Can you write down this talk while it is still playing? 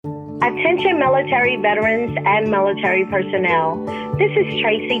Attention military veterans and military personnel. This is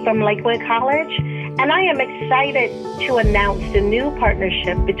Tracy from Lakewood College, and I am excited to announce the new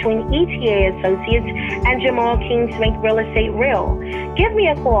partnership between ETA Associates and Jamal King's Make Real Estate Real. Give me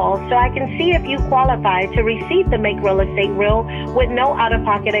a call so I can see if you qualify to receive the Make Real Estate Real with no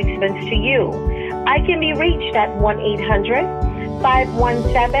out-of-pocket expense to you. I can be reached at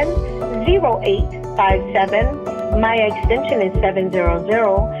 1-800-517-0857. My extension is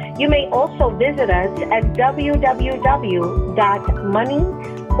 700. You may also visit us at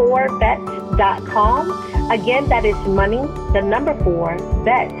www.money4vets.com. Again, that is money, the number 4,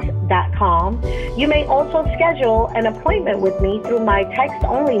 vets.com. You may also schedule an appointment with me through my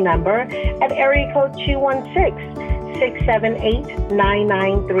text-only number at area code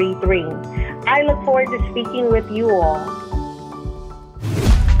 216-678-9933. I look forward to speaking with you all.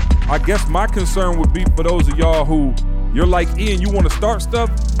 I guess my concern would be for those of y'all who you're like Ian, you want to start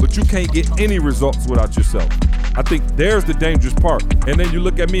stuff, but you can't get any results without yourself. I think there's the dangerous part. And then you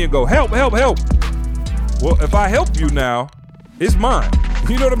look at me and go, help, help, help. Well, if I help you now, it's mine.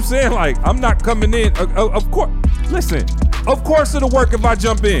 You know what I'm saying? Like, I'm not coming in. Of course, listen, of course it'll work if I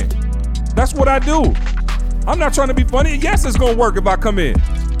jump in. That's what I do. I'm not trying to be funny. Yes, it's going to work if I come in.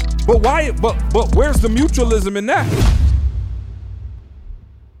 But why? But where's the mutualism in that?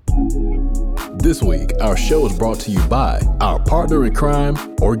 This week, our show is brought to you by our partner in crime,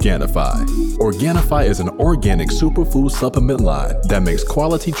 Organifi. Organifi is an organic superfood supplement line that makes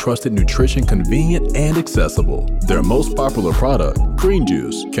quality, trusted nutrition convenient and accessible. Their most popular product, Green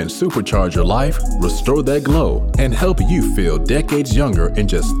Juice, can supercharge your life, restore that glow, and help you feel decades younger in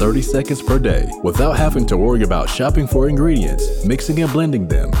just 30 seconds per day without having to worry about shopping for ingredients, mixing and blending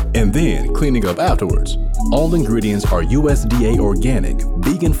them, and then cleaning up afterwards. All ingredients are USDA organic,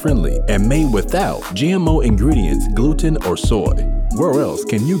 vegan-friendly, and made without GMO ingredients, gluten, or soy. Where else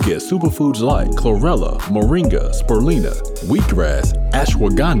can you get superfoods like chlorella, moringa, spirulina, wheatgrass,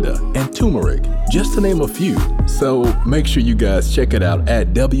 ashwagandha, and turmeric, just to name a few? So make sure you guys check it out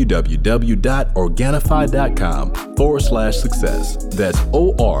at www.organifi.com/success. That's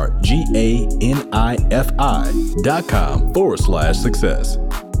ORGANIFI.com/success.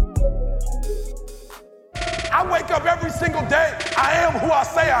 I wake up every single day. I am who I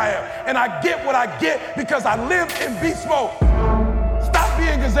say I am. And I get what I get because I live in beast mode. Stop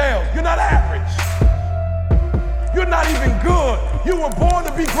being gazelles. You're not average. You're not even good. You were born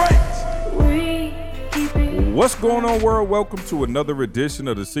to be great. What's going on, world? Welcome to another edition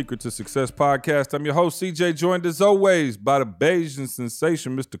of the Secret to Success podcast. I'm your host, CJ, joined as always by the Bayesian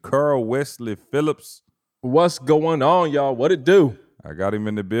sensation, Mr. Carl Wesley Phillips. What's going on, y'all? What it do? I got him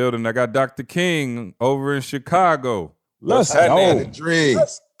in the building. I got Dr. King over in Chicago. Let's go. Let's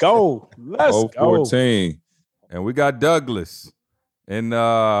go. Let's go. 014. And we got Douglas in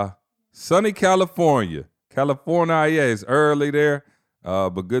sunny California. California, yeah, it's early there.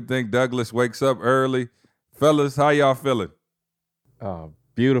 But good thing Douglas wakes up early. Fellas, how y'all feeling?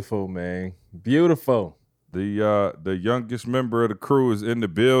 Beautiful, man. Beautiful. The youngest member of the crew is in the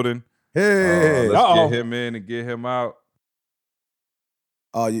building. Hey. Let's get him in and get him out.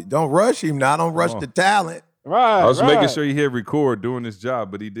 You don't rush him now. Don't rush the talent. Right. I was making sure he hit record doing his job,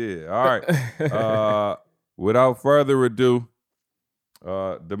 but he did. All right. Without further ado,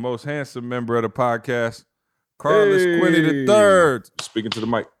 the most handsome member of the podcast, Carlos Quinney III. Speaking to the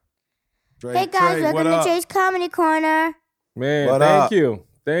mic. Hey guys, welcome to Trey's Comedy Corner. Man, thank you.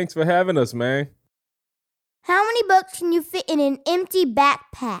 Thanks for having us, man. How many books can you fit in an empty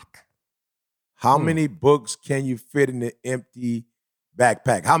backpack? How many books can you fit in an empty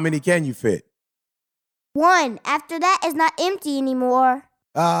backpack? How many can you fit? 1. After that, it's not empty anymore.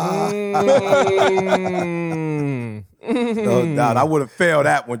 No doubt. I would have failed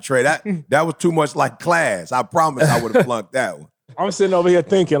that one, Trey. That was too much like class. I promise I would have flunked that one. I'm sitting over here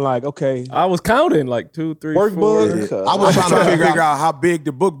thinking like, okay. I was counting like 2, 3, 4. I was trying to figure out how big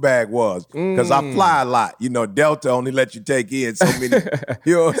the book bag was because I fly a lot. You know, Delta only lets you take in so many.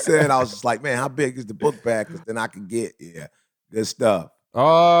 You know what I'm saying? I was just like, man, how big is the book bag? Because then I can get, good stuff.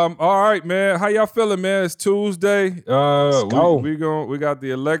 All right, man. How y'all feeling, man? It's Tuesday. We got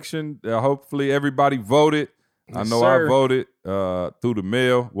the election. Hopefully everybody voted. Yes, I know sir. I voted through the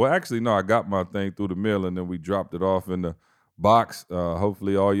mail. Well, actually, no, I got my thing through the mail and then we dropped it off in the box.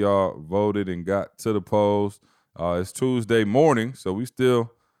 Hopefully all y'all voted and got to the polls. It's Tuesday morning, so we still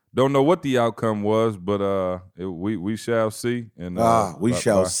don't know what the outcome was, but we shall see. And we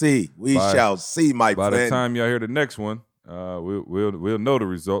shall see. We shall see, my friend. By the time y'all hear the next one, we'll know the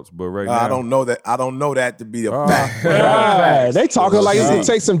results. But right now, I don't know that. I don't know that to be a fact. Right. They talking like it's gonna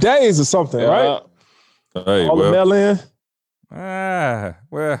take some days or something, right? Hey, all the mail in.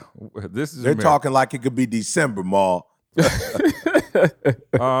 Well, this is They're talking like it could be December, Maul. Right.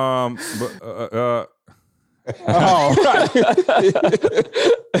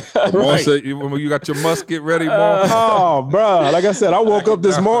 So you got your musket ready, Maul? Bro. Like I said, I woke up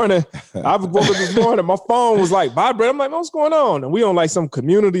this morning. My phone was like vibrating. I'm like, what's going on? And we on like some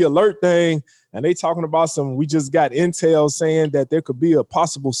community alert thing. And they talking about we just got intel saying that there could be a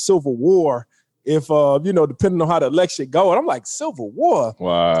possible civil war if, depending on how the election go. And I'm like, civil war?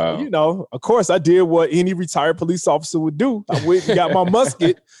 Wow. Of course, I did what any retired police officer would do. I went and got my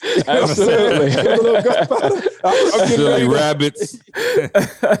musket. Absolutely. Silly rabbits.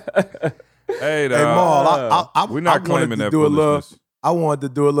 Hey, Maul, we're not claiming that foolishness. I wanted to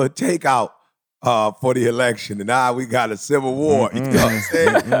do a little takeout for the election, and now we got a civil war. You know what I'm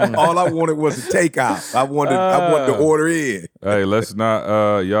saying? All I wanted was a takeout. I wanted to order in. Hey, let's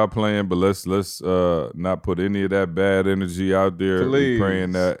not y'all playing, but let's not put any of that bad energy out there. Please. We're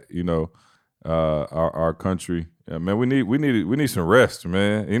praying that our country. Yeah, man, we need some rest,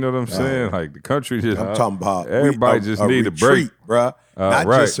 man. You know what I'm saying? Like the country just. I'm talking about everybody just need a break, bro. Not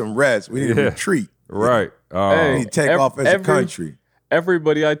just some rest. We need a retreat. Right. We need to take off as a country.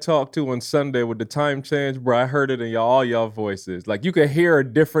 Everybody I talked to on Sunday with the time change, bro, I heard it in all y'all voices. Like you could hear a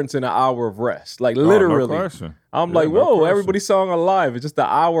difference in an hour of rest. Like literally. No question. I'm like, whoa, everybody's song alive. It's just an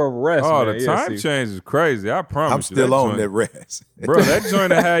hour of rest. Oh, man. the time change is crazy. I promise I'm still on that rest. Bro, that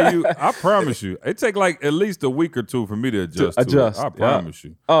joint that had you, I promise you. It take like at least a week or two for me to adjust to it. I promise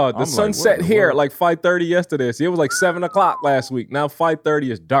you. The sun set here at like 5:30 yesterday. See, it was like 7 o'clock last week. Now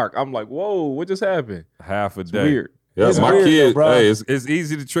 5:30 is dark. I'm like, whoa, what just happened? Half a It's day. weird. Yeah, my weird, kids. bro. Hey, it's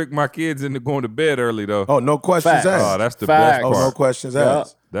easy to trick my kids into going to bed early though. Oh, no questions asked. Oh, that's the best part. No questions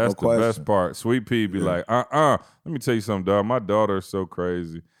asked. That's the best part. Sweet Pea be like, Let me tell you something, dog. My daughter is so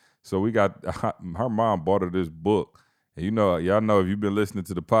crazy. So we got her mom bought her this book. And y'all know if you've been listening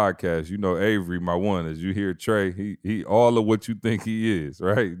to the podcast, you know Avery, my one. As you hear Trey, he all of what you think he is,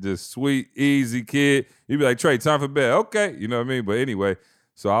 right? Just sweet, easy kid. He be like, Trey, time for bed. Okay. You know what I mean? But anyway,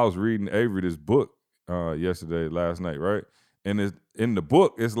 so I was reading Avery this book last night, right? And in the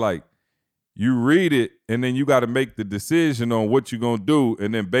book, it's like you read it and then you got to make the decision on what you're going to do.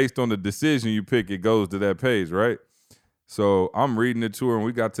 And then based on the decision you pick, it goes to that page, right? So I'm reading it to her and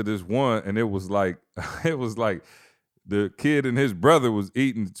we got to this one and it was like the kid and his brother was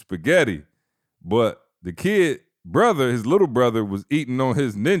eating spaghetti, but his little brother was eating on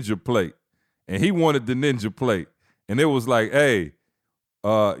his ninja plate and he wanted the ninja plate. And it was like, hey,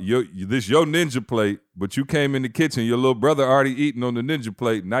 this your ninja plate, but you came in the kitchen, your little brother already eating on the ninja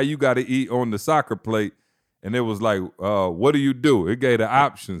plate. Now you got to eat on the soccer plate. And it was like, what do? It gave the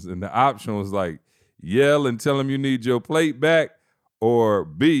options. And the option was like, yell and tell him you need your plate back. Or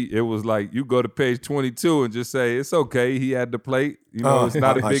B, it was like, you go to page 22 and just say, it's okay. He had the plate. It's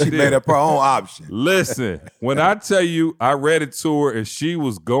not a big deal. She made up her own option. Listen, when I tell you, I read it to her and she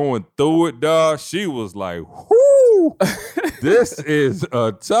was going through it, dog. She was like, whoo, this is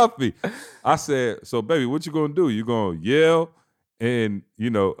a toughie. I said, so baby, what you gonna do? You gonna yell and,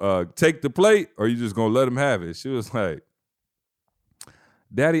 take the plate or you just gonna let him have it? She was like,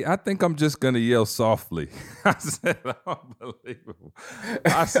 Daddy, I think I'm just gonna yell softly. I said, unbelievable.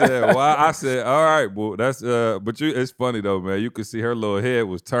 I said, well, all right, well, that's it's funny though, man. You could see her little head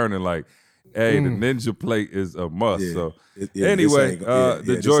was turning like, hey, the ninja plate is a must. Yeah. So Anyway,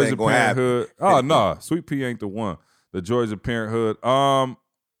 the joys of parenthood. Oh no, Sweet Pea ain't the one. The joys of parenthood.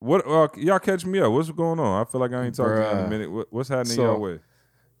 What y'all catch me up? What's going on? I feel like I ain't talking to you in a minute. What's happening your way?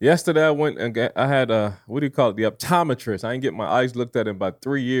 Yesterday I went and I had the optometrist. I ain't get my eyes looked at in about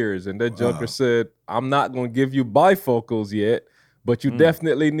 3 years, and that joker said, I'm not gonna give you bifocals yet, but you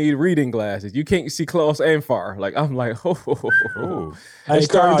definitely need reading glasses. You can't see close and far. Like I'm like, It's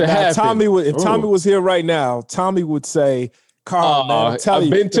starting to happen. If Tommy was here right now, Tommy would say, Carl, man, I'm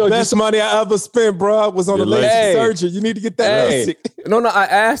telling you, the best money I ever spent, bro, was on the LASIK surgery. You need to get that LASIK. No, I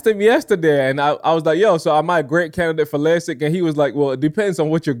asked him yesterday, and I was like, yo, so am I a great candidate for LASIK? And he was like, well, it depends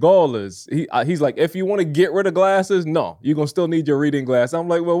on what your goal is. He's like, if you want to get rid of glasses, no, you're going to still need your reading glasses. I'm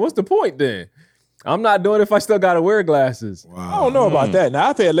like, well, what's the point then? I'm not doing it if I still got to wear glasses. Wow. I don't know about that. Now,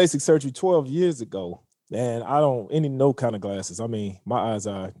 I've had LASIK surgery 12 years ago, and I don't no kind of glasses. I mean, my eyes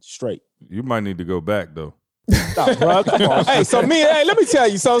are straight. You might need to go back, though. Stop, bro. Come on. Hey, let me tell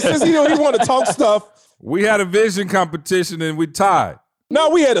you. So since he want to talk stuff, we had a vision competition and we tied. No,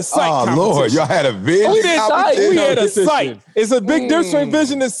 we had a sight competition. Oh, Lord, y'all had a vision competition? We had a sight. It's a big difference between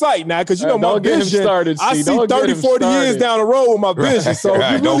vision and sight now, because my vision, I see 30, 40 years down the road with my vision. So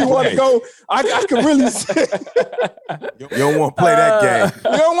if you really want to go, I can really say. You don't want to play that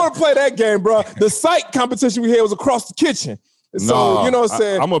game. You don't want to play that game, bro. The sight competition we had was across the kitchen. So, you know what I'm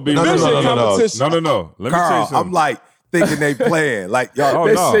saying? I'm going to be vision competition. No. Let me Carl, tell you something. I'm like thinking they playing. Like, y'all, Oh,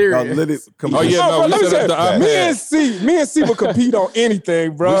 no. y'all literally Oh, yeah, no, let we me set say, up the iPad. me and C will compete on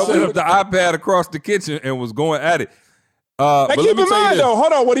anything, bro. We set up the iPad across the kitchen and was going at it. Now But keep let me in tell you mind this. though,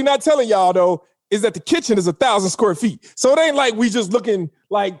 hold on, what he not telling y'all though is that the kitchen is 1,000 square feet. So it ain't like we just looking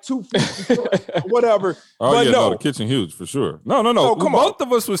like 2 feet, whatever. Oh but yeah, no. the kitchen huge for sure. No. Oh, come on. Both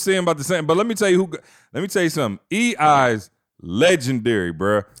of us were saying about the same. But let me tell you something. EI's legendary,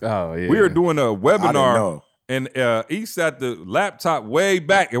 bruh. Oh yeah. We were doing a I didn't webinar, know. and he sat the laptop way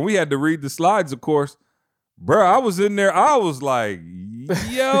back, and we had to read the slides, of course. Bruh, I was in there. I was like,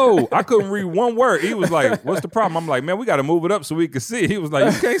 yo, I couldn't read one word. He was like, what's the problem? I'm like, man, we got to move it up so we can see. He was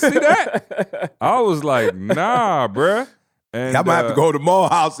like, you can't see that? I was like, nah, bruh. And I'm gonna have to go to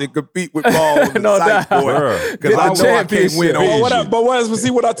Morehouse and compete with Maul on the No site doubt. board because Get I the know I can't win on But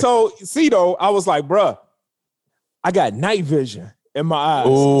what I told C though, I was like, bruh, I got night vision in my eyes.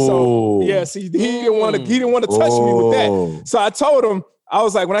 So yeah, see, he didn't want to touch me with that. So I told him, I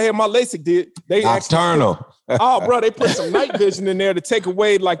was like, when I had my LASIK did, they Nocturnal. Oh, bro, they put some night vision in there to take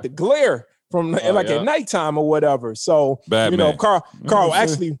away like the glare from at nighttime or whatever. So Bad you know, man. Carl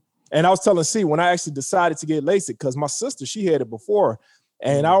actually, and I was telling C when I actually decided to get LASIK because my sister, she had it before,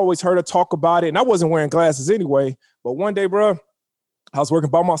 and I always heard her talk about it, and I wasn't wearing glasses anyway. But one day, bro, I was working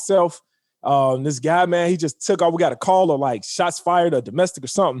by myself. This guy, man, he just took off. We got a call or like shots fired or domestic or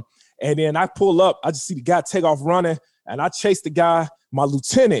something, and then I pull up. I just see the guy take off running, and I chase the guy. My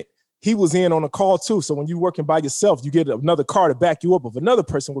lieutenant, he was in on a call too. So when you're working by yourself, you get another car to back you up of another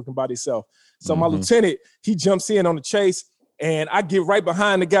person working by themselves. So my lieutenant, he jumps in on the chase, and I get right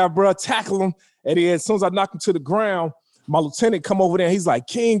behind the guy, bro, tackle him. And then as soon as I knock him to the ground, my lieutenant come over there, and he's like,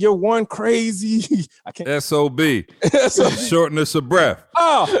 King, you're one crazy. I can't. SOB. Shortness of breath.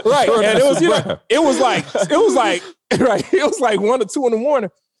 Oh, right. And it was, it was like, right. It was like 1 or 2 in the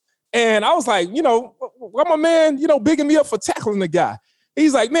morning. And I was like, why my man, bigging me up for tackling the guy?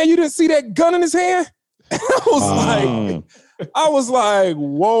 He's like, man, you didn't see that gun in his hand? I was like,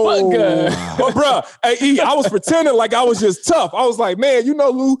 whoa. But bro, hey, I was pretending like I was just tough. I was like, man,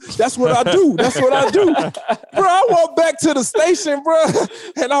 Lou, that's what I do. That's what I do. Bro, I walked back to the station, bro,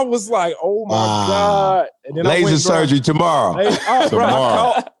 and I was like, oh my God. And then Laser surgery tomorrow.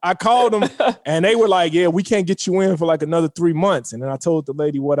 I called them, and they were like, yeah, we can't get you in for like another 3 months. And then I told the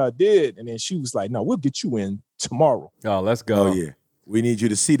lady what I did, and then she was like, no, we'll get you in tomorrow. Oh, let's go. Oh, yeah. We need you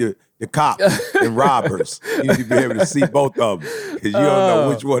to see the cops and robbers. You need to be able to see both of them because you don't know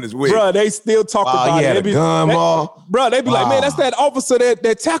which one is which. Bro, they still talk about he it. had a gun, Maul. Bro, they be like, man, that's that officer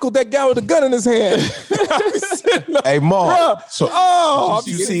that tackled that guy with a gun in his hand. Hey, Maul. Bro,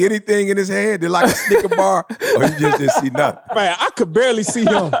 Did you see anything in his hand? They're like a Snicker bar, or you just didn't see nothing? Man, I could barely see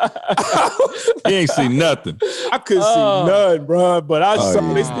him. He ain't see nothing. I couldn't see none, bro. But I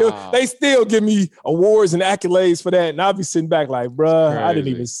just they still give me awards and accolades for that, and I'll be sitting back like, bro, I didn't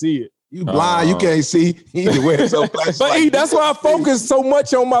even see it. You blind, you can't see. You need to wear some glasses. But that's why I focus so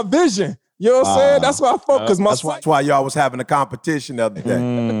much on my vision. You know what I'm saying? That's why I focus. That's why y'all was having a competition the other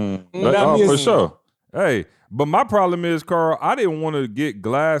day. For sure. Hey, but my problem is, Carl, I didn't want to get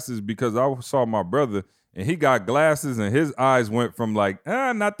glasses because I saw my brother and he got glasses and his eyes went from like,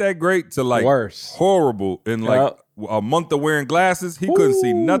 not that great to like worse, horrible. In like a month of wearing glasses, he couldn't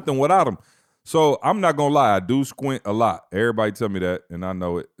see nothing without them. So I'm not gonna lie, I do squint a lot. Everybody tell me that, and I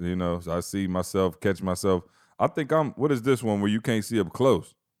know it. So I see myself, catch myself. I think what is this one where you can't see up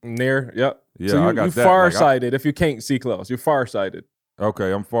close? Near, yep. Yeah, so I got you're that. Farsighted if you can't see close. You're farsighted.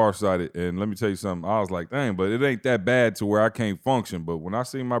 Okay, I'm farsighted, and let me tell you something. I was like, dang, but it ain't that bad to where I can't function. But when I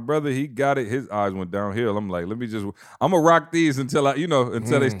see my brother, he got it. His eyes went downhill. I'm like, I'm gonna rock these until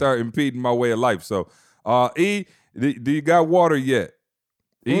they start impeding my way of life. So, E, do you got water yet?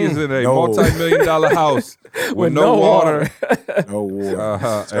 He is in a multi-million-dollar house with no water. No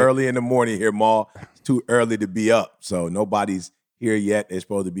water. It's early in the morning here, Maul. It's too early to be up, so nobody's here yet. They're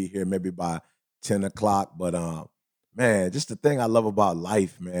supposed to be here maybe by 10 o'clock. But man, just the thing I love about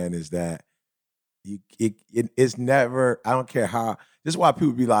life, man, is that it's never. I don't care how. This is why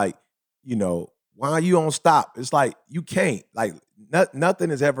people be like, why you don't stop? It's like you can't. Like nothing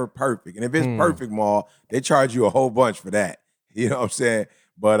is ever perfect, and if it's perfect, Maul, they charge you a whole bunch for that. You know what I'm saying?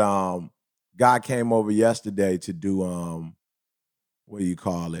 But guy came over yesterday to do what do you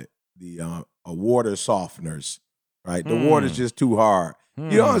call it? The water softeners, right? The water's just too hard.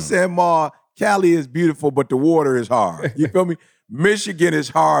 You know what I'm saying, Ma? Cali is beautiful, but the water is hard. You feel me? Michigan is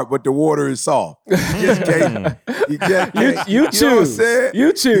hard, but the water is soft. You just can't. You choose. You know what I'm saying?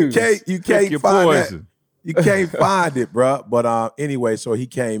 You choose. You can't find that. You can't find it, bro. But anyway, so he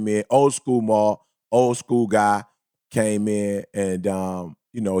came in, old school Ma, old school guy. came in and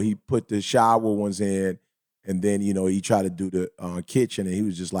he put the shower ones in, and then he tried to do the kitchen, and he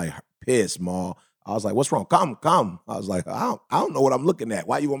was just like pissed, Ma. I was like, "What's wrong? Come." I was like, I don't know what I'm looking at.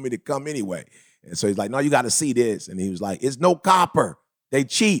 Why you want me to come anyway? And so he's like, "No, you got to see this." And he was like, "It's no copper. They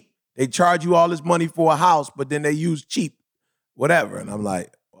cheat. They charge you all this money for a house, but then they use cheap whatever." And I'm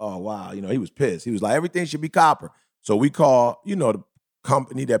like, "Oh wow," he was pissed. He was like, "Everything should be copper." So we called, the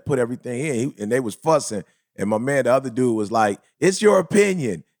company that put everything in, and they was fussing. And my man, the other dude, was like, "It's your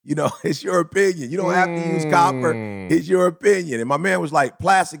opinion. It's your opinion. You don't have to use copper. It's your opinion." And my man was like,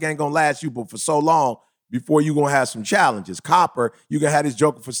 "Plastic ain't gonna last you but for so long before you gonna have some challenges. Copper, you can have this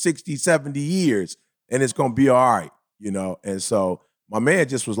joker for 60, 70 years, and it's gonna be all right, And so my man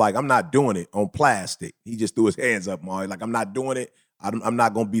just was like, "I'm not doing it on plastic." He just threw his hands up, Ma. Like, "I'm not doing it. I'm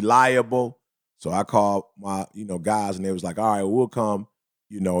not gonna be liable." So I called my, guys, and they was like, "All right, we'll come,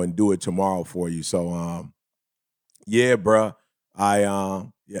 and do it tomorrow for you." So, yeah, bruh.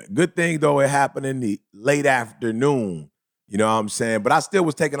 Good thing though it happened in the late afternoon. You know what I'm saying? But I still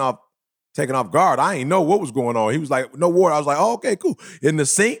was taken off guard. I ain't know what was going on. He was like, "No water." I was like, "Oh, okay, cool." In the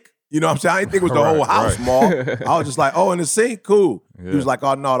sink? You know what I'm saying? I didn't think it was the whole house, Ma. I was just like, "Oh, in the sink? Cool." Yeah. He was like,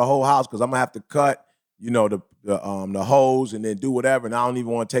 "Oh no, the whole house, because I'm gonna have to cut, the hose and then do whatever. And I don't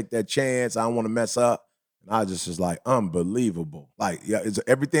even want to take that chance. I don't want to mess up." And I just was like, unbelievable. Like, yeah, is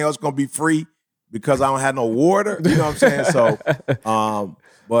everything else gonna be free because I don't have no water? You know what I'm saying? So,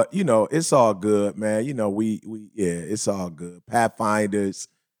 but it's all good, man. It's all good. Pathfinders,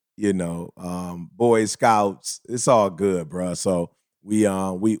 Boy Scouts, it's all good, bro. So we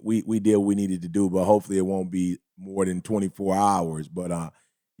did what we needed to do, but hopefully it won't be more than 24 hours. But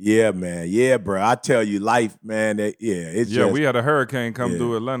yeah, man, yeah, bro. I tell you, life, man. We had a hurricane come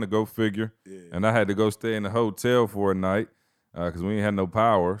through Atlanta. Go figure. Yeah. And I had to go stay in the hotel for a night because we ain't had no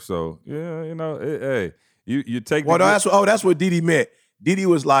power. So yeah, you take. Well, that's what Didi meant. Didi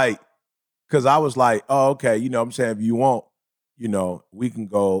was like, because I was like, "Oh, okay, I'm saying, if you want, we can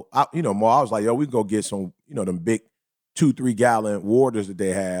go." More. I was like, "Yo, we can go get some, them big 2-3 gallon waters that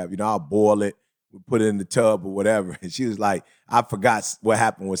they have. I'll boil it, we put it in the tub or whatever." And she was like, "I forgot what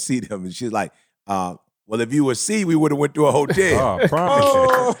happened with C-Dem." And she was like, "Well, if you were C, we would have went to a hotel." Oh,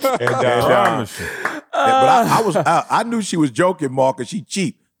 promise you. Promise you. But I knew she was joking, Mark, because she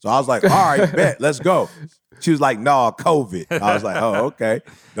cheap. So I was like, "All right, bet, let's go." She was like, "Nah, COVID." I was like, "Oh, okay.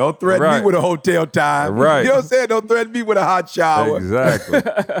 Don't threaten me with a hotel time." Right. You know what I'm saying? Don't threaten me with a hot shower. Exactly.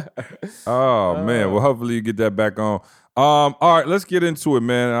 Oh man. Well, hopefully you get that back on. All right, let's get into it,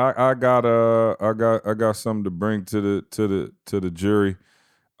 man. I got something to bring to the jury.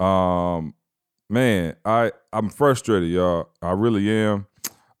 Man, I'm frustrated, y'all. I really am.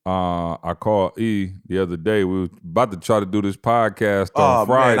 I called E the other day. We were about to try to do this podcast on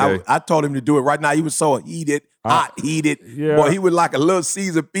Friday. Man, I told him to do it right now. He was so heated, hot heated. Yeah. Boy, he was like a little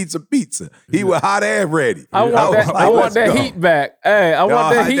Caesar pizza. He was hot and ready. I want that heat back. Hey, I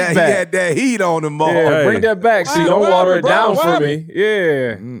want that heat back. He had that heat on him, Mark. Yeah, bring that back. See, don't water it down for me.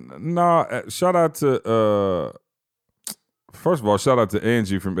 Yeah. Nah, shout out to first of all, shout out to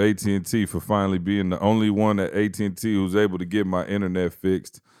Angie from AT&T for finally being the only one at AT&T who's able to get my internet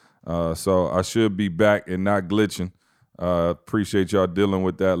fixed. So I should be back and not glitching. Appreciate y'all dealing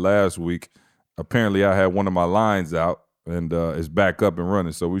with that last week. Apparently, I had one of my lines out, and it's back up and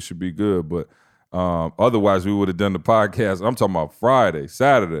running, so we should be good. But otherwise, we would have done the podcast. I'm talking about Friday,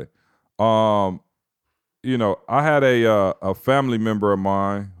 Saturday. I had a family member of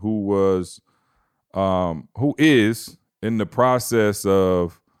mine who is in the process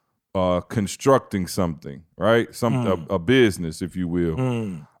of constructing something, right? A business, if you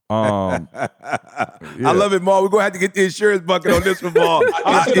will. I love it, Mark. We're gonna have to get the insurance bucket on this one, Mark. He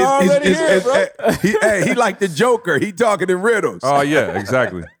like the Joker. He talking in riddles. Oh yeah,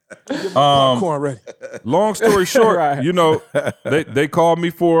 exactly. Popcorn ready. Long story short, right. They called me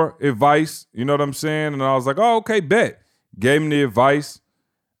for advice. You know what I'm saying? And I was like, "Oh, okay, bet." Gave me the advice.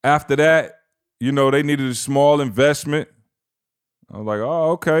 After that, they needed a small investment. I was like,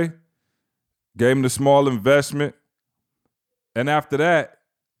 "Oh, okay." Gave them the small investment. And after that,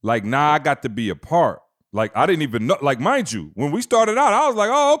 I got to be a part. Like, I didn't even know. Like, mind you, when we started out, I was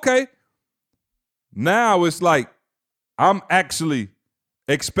like, "Oh, okay." Now it's like I'm actually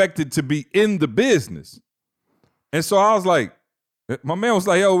expected to be in the business. And so I was like, my man was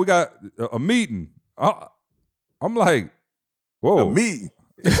like, "Yo, we got a meeting." I'm like, "Whoa. A meeting?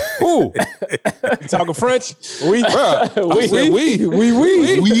 Who?" You talking French? We.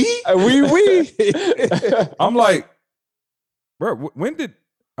 I'm like, bro, when did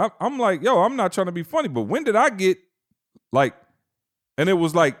I'm like, yo, I'm not trying to be funny, but when did I get and it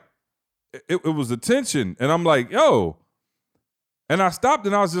was like it was attention. And I'm like, yo. And I stopped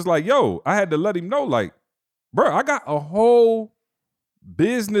and I was just like, yo, I had to let him know, like, bro, I got a whole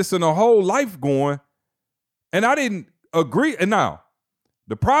business and a whole life going. And I didn't agree. And now,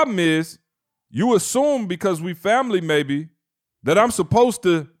 the problem is, you assume because we family maybe that I'm supposed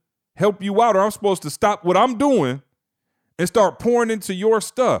to help you out or I'm supposed to stop what I'm doing and start pouring into your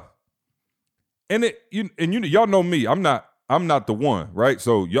stuff. And y'all know me. I'm not the one, right?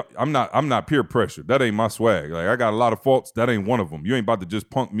 So I'm not peer pressure. That ain't my swag. Like, I got a lot of faults. That ain't one of them. You ain't about to just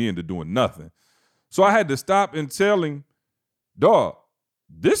punk me into doing nothing. So I had to stop and tell him, dog,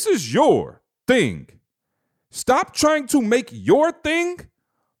 this is your thing. Stop trying to make your thing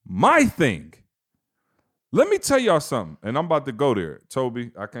my thing. Let me tell y'all something, and I'm about to go there.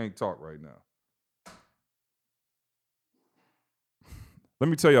 Toby, I can't talk right now. Let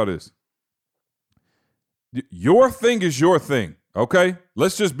me tell y'all this. Your thing is your thing, okay?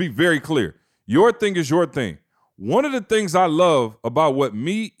 Let's just be very clear. Your thing is your thing. One of the things I love about what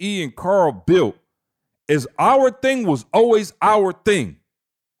me, E, and Carl built is our thing was always our thing.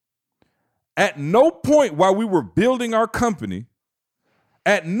 At no point while we were building our company,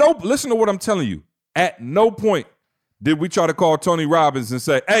 listen to what I'm telling you. At no point did we try to call Tony Robbins and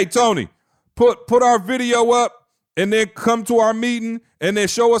say, hey, Tony, put our video up and then come to our meeting and then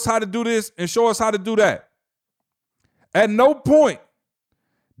show us how to do this and show us how to do that. At no point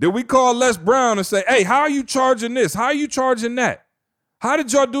did we call Les Brown and say, hey, how are you charging this? How are you charging that? How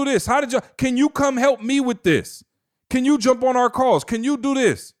did y'all do this? Can you come help me with this? Can you jump on our calls? Can you do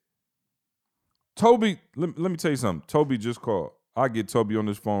this? Toby, let me tell you something. Toby just called. I'll get Toby on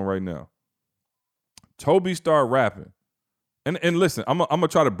this phone right now. Toby started rapping. And listen, I'm gonna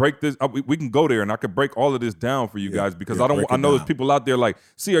try to break this. We can go there and I can break all of this down for you guys because I know there's people out there like,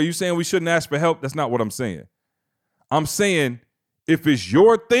 see, are you saying we shouldn't ask for help? That's not what I'm saying. I'm saying if it's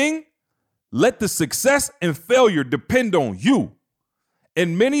your thing, let the success and failure depend on you.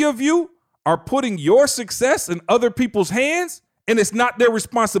 And many of you are putting your success in other people's hands and it's not their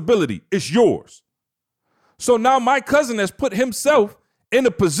responsibility. It's yours. So now my cousin has put himself in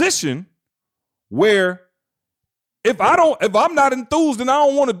a position where if I'm not enthused and I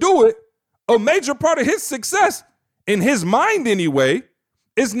don't want to do it, a major part of his success, in his mind anyway,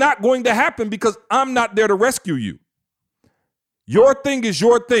 is not going to happen because I'm not there to rescue you. Your thing is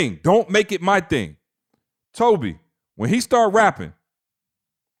your thing. Don't make it my thing. Toby, when he started rapping,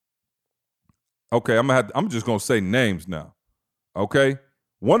 okay, I'm just gonna say names now. Okay?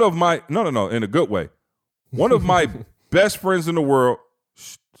 One of my no, in a good way. One of my best friends in the world,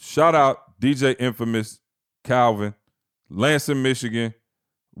 shout out DJ Infamous, Calvin, Lansing, Michigan.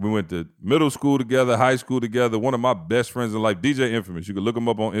 We went to middle school together, high school together. One of my best friends in life, DJ Infamous. You can look him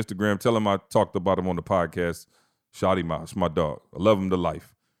up on Instagram. Tell him I talked about him on the podcast. Shout him out. It's my dog. I love him to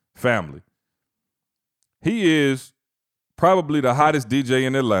life. Family. He is probably the hottest DJ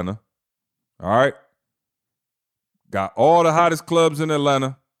in Atlanta. All right? Got all the hottest clubs in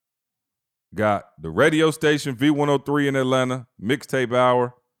Atlanta. Got the radio station V103 in Atlanta, Mixtape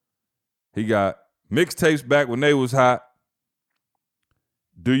Hour. He got mixtapes back when they was hot.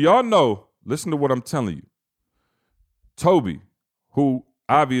 Do y'all know, listen to what I'm telling you. Toby, who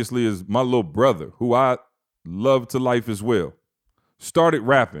obviously is my little brother, who I love to life as well, started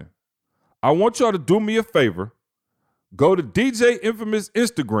rapping. I want y'all to do me a favor. Go to DJ Infamous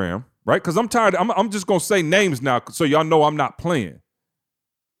Instagram, right? Because I'm tired. I'm just going to say names now so y'all know I'm not playing.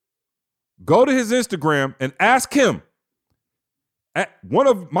 Go to his Instagram and ask him, one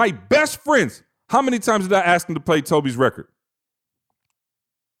of my best friends, how many times did I ask him to play Toby's record?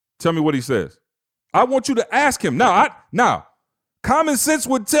 Tell me what he says. I want you to ask him. Now, common sense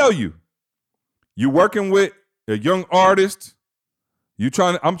would tell you, you're working with a young artist.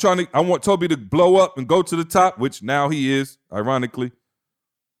 I want Toby to blow up and go to the top, which now he is, ironically.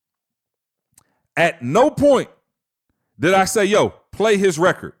 At no point did I say, yo, play his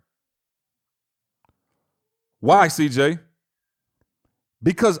record. Why, CJ?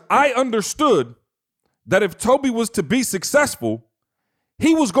 Because I understood that if Toby was to be successful,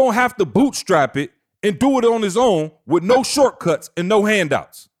 he was going to have to bootstrap it and do it on his own with no shortcuts and no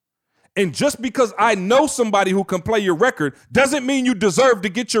handouts. And just because I know somebody who can play your record doesn't mean you deserve to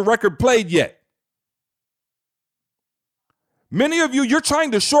get your record played yet. Many of you, you're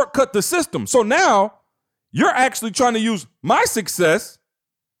trying to shortcut the system. So now you're actually trying to use my success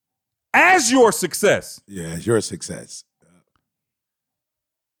as your success. Yeah, it's your success.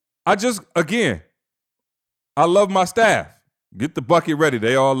 I love my staff. Get the bucket ready.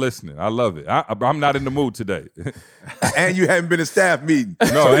 They all listening. I love it. I'm not in the mood today. And you haven't been to staff meeting.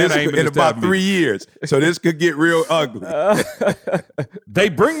 No, and I ain't been in to staff about 3 years. So this could get real ugly. They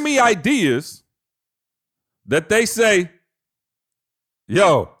bring me ideas that they say,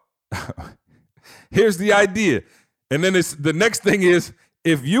 yo, here's the idea. And then the next thing is,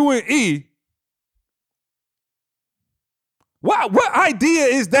 if you and E, what idea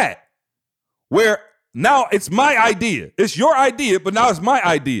is that? Where now it's my idea. It's your idea, but now it's my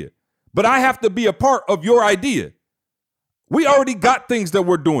idea. But I have to be a part of your idea. We already got things that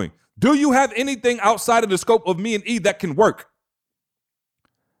we're doing. Do you have anything outside of the scope of me and E that can work?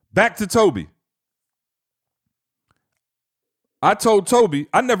 Back to Toby. I told Toby,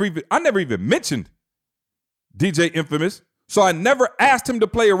 I never even mentioned DJ Infamous, so I never asked him to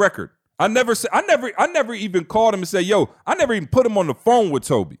play a record. I never even called him and said, yo, I never even put him on the phone with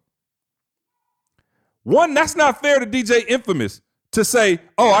Toby. One, that's not fair to DJ Infamous to say,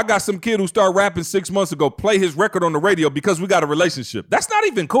 oh, I got some kid who started rapping 6 months ago, play his record on the radio because we got a relationship. That's not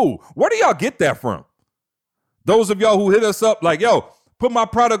even cool. Where do y'all get that from? Those of y'all who hit us up like, yo, put my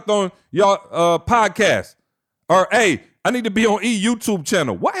product on y'all podcast. Or, hey, I need to be on E YouTube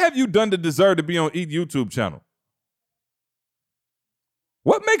channel. What have you done to deserve to be on E YouTube channel?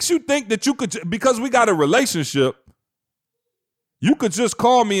 What makes you think that you could, because we got a relationship, you could just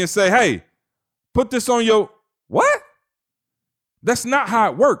call me and say, hey, put this on your, what? That's not how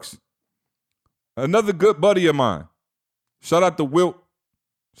it works. Another good buddy of mine, shout out to Wilt,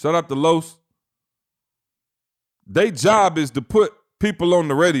 shout out to Los. Their job is to put people on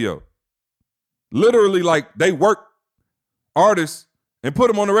the radio. Literally, like, they work artists and put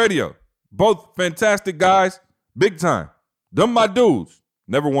them on the radio. Both fantastic guys, big time. Them my dudes.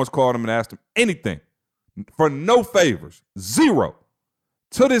 Never once called them and asked them anything for no favors. Zero.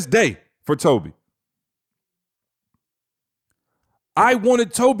 To this day for Toby. I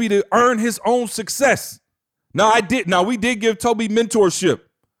wanted Toby to earn his own success. Now we did give Toby mentorship.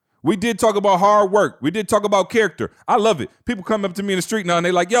 We did talk about hard work. We did talk about character. I love it. People come up to me in the street now and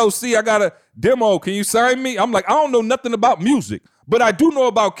they like, yo, see, I got a demo. Can you sign me? I'm like, I don't know nothing about music, but I do know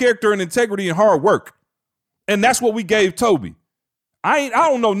about character and integrity and hard work. And that's what we gave Toby. I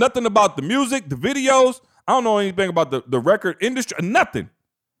don't know nothing about the music, the videos. I don't know anything about the record industry, nothing.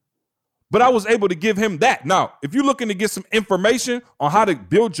 But I was able to give him that. Now, if you're looking to get some information on how to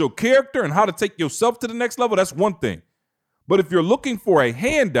build your character and how to take yourself to the next level, that's one thing. But if you're looking for a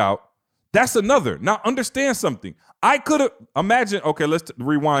handout, that's another. Now, understand something. I could have imagined, okay, let's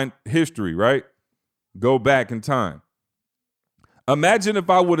rewind history, right? Go back in time. Imagine if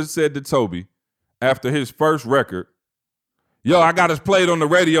I would have said to Toby after his first record, yo, I got us played on the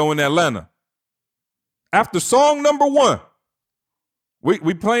radio in Atlanta. After song number 1,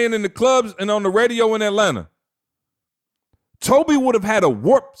 we playing in the clubs and on the radio in Atlanta. Toby would have had a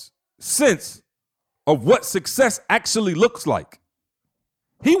warped sense of what success actually looks like.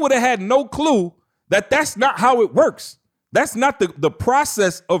 He would have had no clue that that's not how it works. That's not the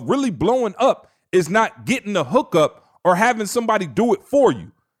process of really blowing up is not getting a hookup or having somebody do it for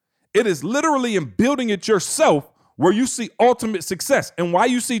you. It is literally in building it yourself where you see ultimate success. And why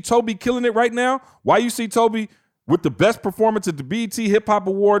you see Toby killing it right now, why you see Toby with the best performance at the BET Hip Hop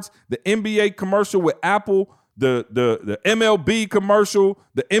Awards, the NBA commercial with Apple, the MLB commercial,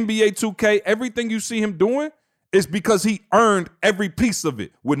 the NBA 2K, everything you see him doing is because he earned every piece of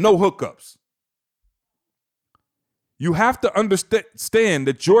it with no hookups. You have to understand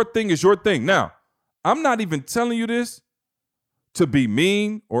that your thing is your thing. Now, I'm not even telling you this to be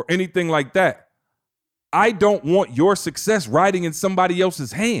mean or anything like that. I don't want your success riding in somebody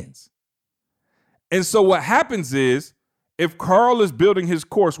else's hands. And so what happens is, if Carl is building his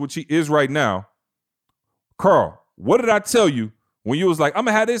course, which he is right now, Carl, what did I tell you when you was like, I'm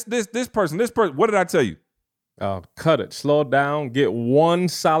gonna have this person, what did I tell you? Cut it, slow down, get one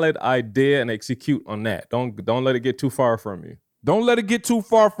solid idea and execute on that. Don't let it get too far from you. Don't let it get too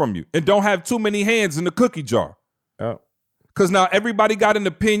far from you. And don't have too many hands in the cookie jar. Oh. Because now everybody got an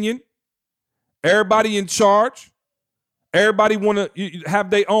opinion. Everybody in charge. Everybody want to have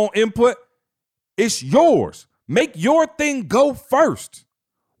their own input. It's yours. Make your thing go first.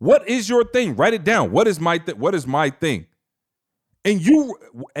 What is your thing? Write it down. What is my thing?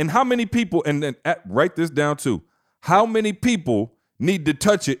 And how many people, and then write this down too. How many people need to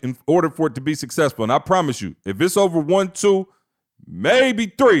touch it in order for it to be successful? And I promise you, if it's over 1, 2,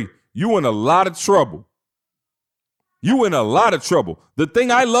 maybe 3, you in a lot of trouble. You in a lot of trouble. The thing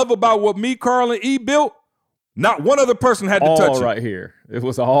I love about what me, Carl, and E built, not one other person had to touch it. All right here. It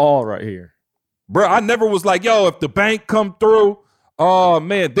was all right here. Bro, I never was like, yo, if the bank come through, oh,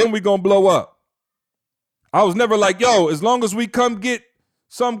 man, then we going to blow up. I was never like, yo, as long as we come get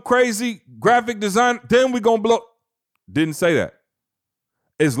some crazy graphic design, then we gonna blow. Didn't say that.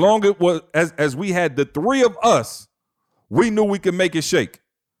 As long as we had the three of us, we knew we could make it shake.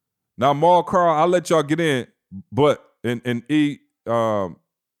 Now, Maul, Carl, I'll let y'all get in, but and E,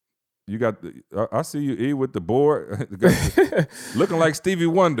 you got I see you, E, with the board, looking like Stevie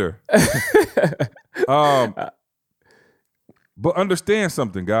Wonder. But understand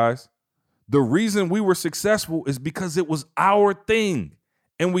something, guys. The reason we were successful is because it was our thing,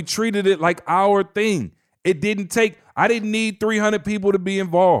 and we treated it like our thing. I didn't need 300 people to be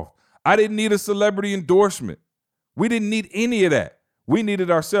involved. I didn't need a celebrity endorsement. We didn't need any of that. We needed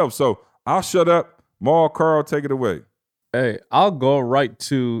ourselves. So I'll shut up. Maul, Carl, take it away. Hey, I'll go right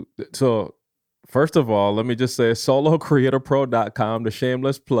to first of all, let me just say solocreatorpro.com, the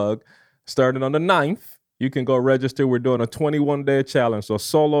shameless plug, starting on the 9th. You can go register. We're doing a 21-day challenge. So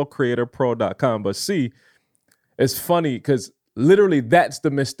solocreatorpro.com. But see, it's funny because literally that's the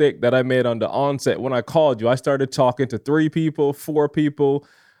mistake that I made on the onset. When I called you, I started talking to 3 people, 4 people.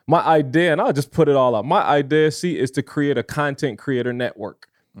 My idea, and I'll just put it all up. My idea, see, is to create a content creator network.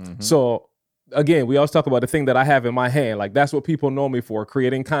 Mm-hmm. So again, we always talk about the thing that I have in my hand. Like, that's what people know me for,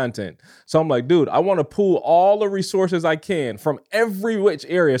 creating content. So I'm like, dude, I want to pool all the resources I can from every which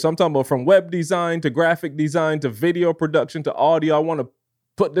area. So I'm talking about from web design to graphic design to video production to audio. I want to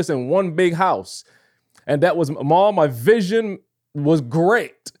put this in one big house. And that was my vision was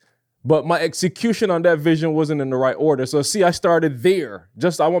great, but my execution on that vision wasn't in the right order. So see, I started there.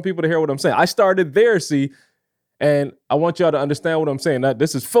 I want people to hear what I'm saying. I started there, see, and I want y'all to understand what I'm saying.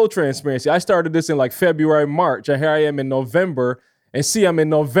 This is full transparency. I started this in like February, March, and here I am in November. And see, I'm in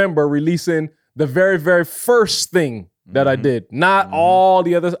November releasing the very, very first thing that I did, not all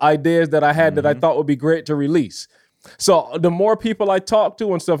the other ideas that I had that I thought would be great to release. So the more people I talk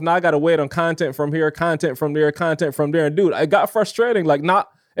to and stuff, now I got to wait on content from here, content from there, content from there. And dude, it got frustrating. Like, not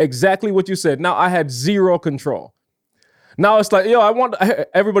exactly what you said. Now I had zero control. Now it's like,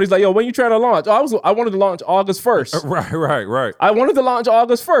 everybody's like, yo, when you trying to launch? I wanted to launch August 1st. Right. I wanted to launch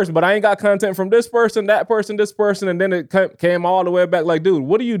August 1st, but I ain't got content from this person, that person, this person. And then it came all the way back like, dude,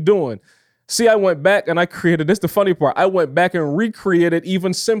 what are you doing? See, I went back and I created, this is the funny part. I went back and recreated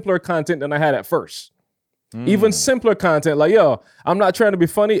even simpler content than I had at first. Even simpler content. Like, yo, I'm not trying to be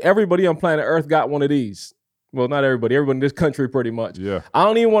funny. Everybody on planet Earth got one of these. Well, not everybody. Everyone in this country pretty much. Yeah. I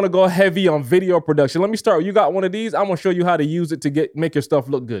don't even want to go heavy on video production. Let me start. You got one of these? I'm going to show you how to use it to make your stuff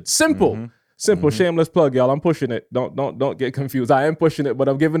look good. Simple. Simple. Shameless plug, y'all. I'm pushing it. Don't get confused. I am pushing it, but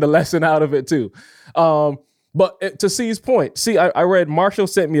I'm giving the lesson out of it too. But to C's point, see, I read, Marshall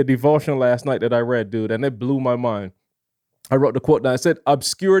sent me a devotion last night that I read, dude, and it blew my mind. I wrote the quote down. It said,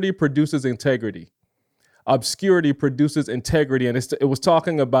 obscurity produces integrity. Obscurity produces integrity. And it was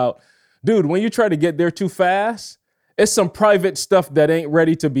talking about, dude, when you try to get there too fast, it's some private stuff that ain't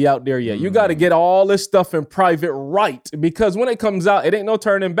ready to be out there yet. You got to get all this stuff in private right, because when it comes out, it ain't no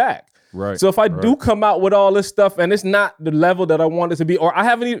turning back. Right. So if I do come out with all this stuff and it's not the level that I want it to be, or I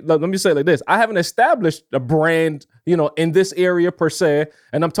haven't even, let me say it like this, I haven't established a brand, in this area per se.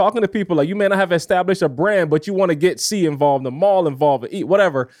 And I'm talking to people like, you may not have established a brand, but you want to get C involved, the mall involved, eat,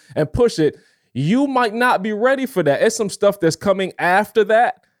 whatever, and push it. You might not be ready for that. It's some stuff that's coming after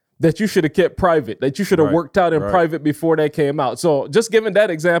that you should have kept private, that you should have worked out in private before they came out. So just giving that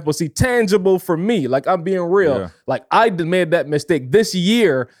example, see, tangible for me, like I'm being real. Yeah. Like I made that mistake this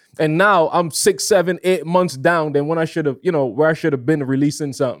year, and now I'm 6, 7, 8 months down than when I should have, where I should have been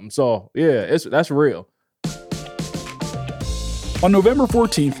releasing something. So yeah, that's real. On November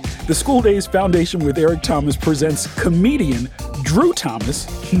 14th, the School Days Foundation with Eric Thomas presents comedian Drew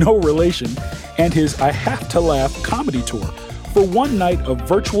Thomas, no relation, and his I Have to Laugh comedy tour for one night of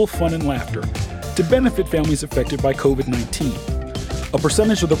virtual fun and laughter to benefit families affected by COVID-19. A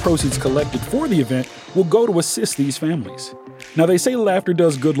percentage of the proceeds collected for the event will go to assist these families. Now, they say laughter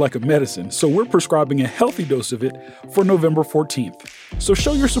does good like a medicine, so we're prescribing a healthy dose of it for November 14th. So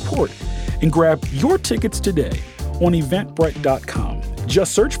show your support and grab your tickets today on Eventbrite.com.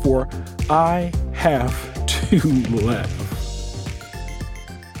 Just search for I Have to Laugh.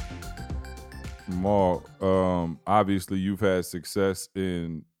 Maul, obviously you've had success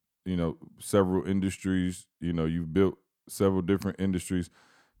in, several industries. You've built several different industries.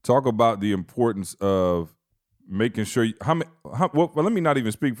 Talk about the importance of making sure let me not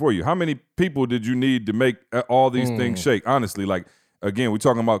even speak for you. How many people did you need to make all these things shake? Honestly, like, again, we're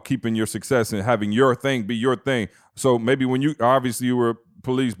talking about keeping your success and having your thing be your thing. So maybe when you were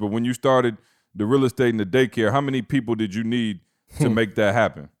police, but when you started the real estate and the daycare, how many people did you need to make that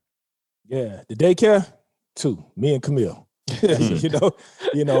happen? Yeah, the daycare, 2, me and Camille.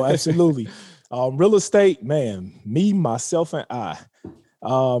 Absolutely. Real estate, man, me, myself, and I.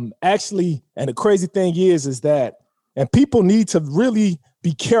 Actually, and the crazy thing is that, and people need to really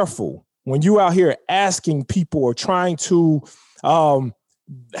be careful when you out here asking people or trying to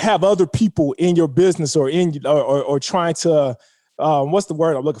have other people in your business or or trying to, what's the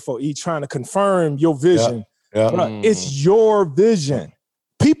word I'm looking for? Trying to confirm your vision. It's your vision.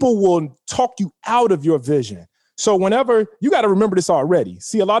 People will talk you out of your vision. So whenever, you got to remember this already.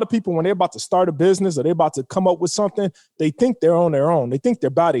 See, a lot of people, when they're about to start a business or they're about to come up with something, they think they're on their own. They think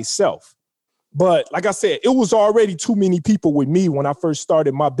they're by themselves. But like I said, it was already too many people with me when I first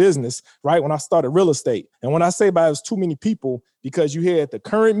started my business, right? When I started real estate. And when I say by it was too many people, because you had the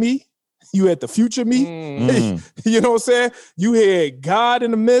current me, you had the future me, you know what I'm saying? You had God in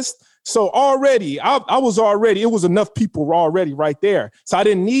the midst. So already, it was enough people already right there. So I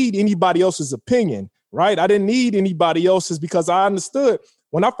didn't need anybody else's opinion, right? I didn't need anybody else's, because I understood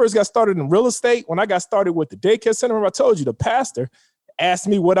when I first got started in real estate, when I got started with the daycare center, I told you the pastor asked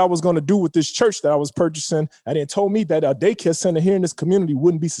me what I was going to do with this church that I was purchasing, and then told me that a daycare center here in this community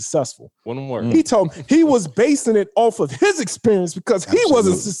wouldn't be successful. He told me he was basing it off of his experience, because he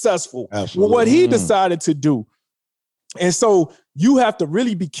wasn't successful with what he decided to do. And so you have to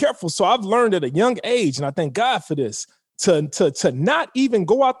really be careful. So I've learned at a young age, and I thank God for this, to not even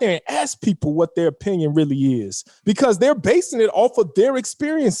go out there and ask people what their opinion really is, because they're basing it off of their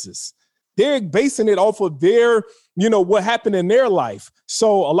experiences. They're basing it off of their, what happened in their life.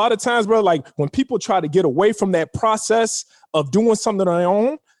 So a lot of times, bro, like when people try to get away from that process of doing something on their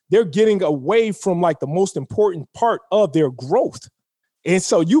own, they're getting away from like the most important part of their growth. And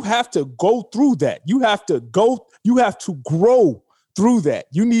so you have to go through that. You have to grow through that.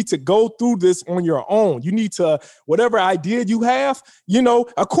 You need to go through this on your own. You need to, whatever idea you have,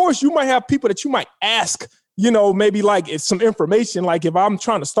 of course, you might have people that you might ask, maybe like it's some information. Like if I'm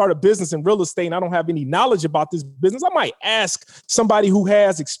trying to start a business in real estate and I don't have any knowledge about this business, I might ask somebody who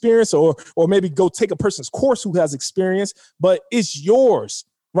has experience, or maybe go take a person's course who has experience, but it's yours,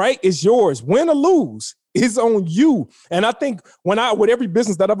 right? It's yours. Win or lose, it's on you. And I think with every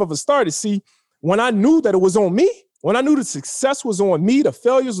business that I've ever started, see, when I knew that it was on me, when I knew the success was on me, the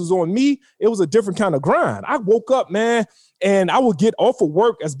failures was on me, it was a different kind of grind. I woke up, man, and I would get off of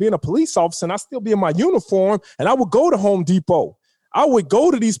work as being a police officer, and I'd still be in my uniform, and I would go to Home Depot. I would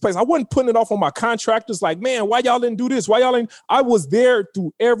go to these places. I wasn't putting it off on my contractors like, man, why y'all didn't do this? Why y'all didn't? I was there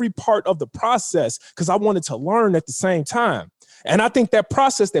through every part of the process because I wanted to learn at the same time. And I think that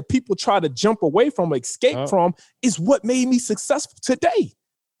process that people try to jump away from, escape from, is what made me successful today.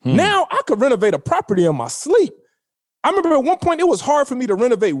 Now I could renovate a property in my sleep. I remember at one point it was hard for me to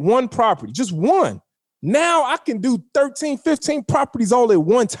renovate one property, just one. Now I can do 13, 15 properties all at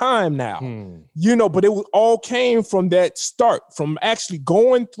one time now, but it all came from that start, from actually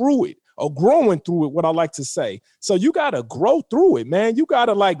going through it or growing through it, what I like to say. So you got to grow through it, man. You got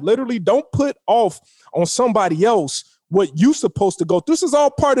to literally don't put off on somebody else what you supposed to go through. This is all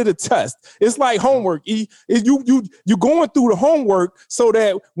part of the test. It's like homework. You going through the homework so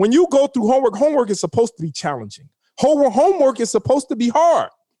that when you go through homework is supposed to be challenging. Homework is supposed to be hard.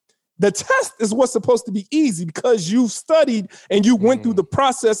 The test is what's supposed to be easy because you studied and you went through the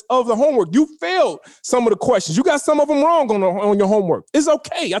process of the homework. You failed some of the questions. You got some of them wrong on your homework. It's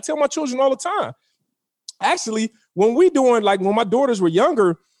okay. I tell my children all the time. Actually, when my daughters were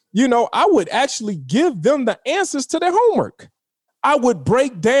younger, I would actually give them the answers to their homework. I would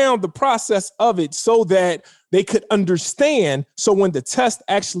break down the process of it so that they could understand. So when the test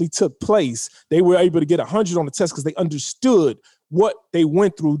actually took place, they were able to get 100 on the test because they understood what they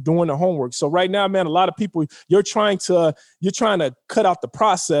went through doing the homework. So right now, man, a lot of people, you're trying to cut out the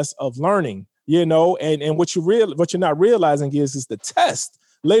process of learning, and what you're not realizing is the test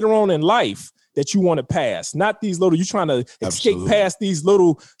later on in life that you want to pass, not these little, you're trying to escape past these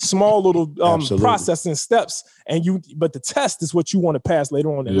small processing steps. But the test is what you want to pass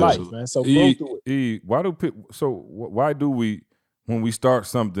later on in life, man. So go through it. Why do we, when we start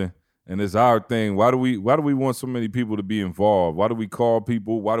something and it's our thing, why do we want so many people to be involved? Why do we call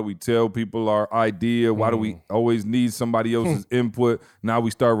people? Why do we tell people our idea? Why do we always need somebody else's input? Now we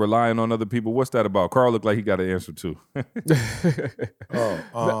start relying on other people. What's that about? Carl looked like he got an answer too.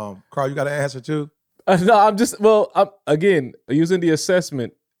 Carl, you got an answer too? No, I'm again using the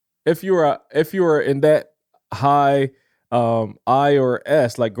assessment. If you are in that high I or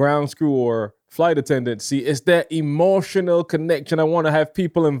S, like ground crew or flight attendant, see, it's that emotional connection. I want to have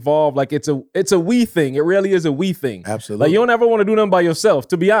people involved. Like it's a we thing. It really is a we thing. Absolutely. Like you don't ever want to do nothing by yourself,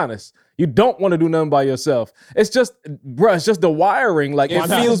 to be honest. You don't want to do nothing by yourself. It's just the wiring. Like it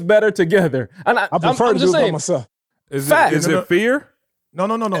feels better together. And I prefer to do it by myself. Is it fear? No.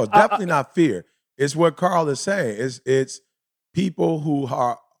 Definitely not fear. It's what Carl is saying. It's people who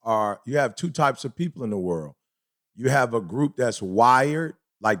are. You have two types of people in the world. You have a group that's wired,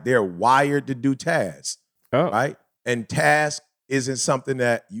 like they're wired to do tasks, right? And task isn't something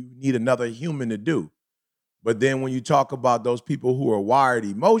that you need another human to do. But then when you talk about those people who are wired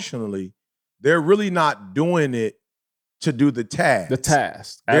emotionally, they're really not doing it to do the task. The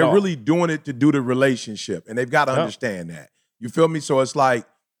task. They're really doing it to do the relationship. And they've got to understand that. You feel me? So it's like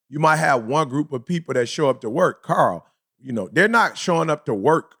you might have one group of people that show up to work. Carl, they're not showing up to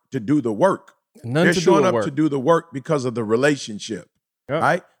work to do the work. They're showing up to do the work because of the relationship,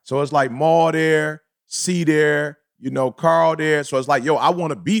 right? So it's like Maul there, C there, Carl there. So it's like, I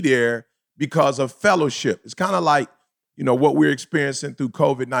want to be there because of fellowship. It's kind of like, what we're experiencing through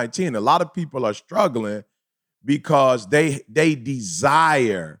COVID-19. A lot of people are struggling because they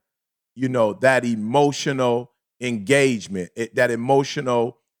desire, that emotional engagement, that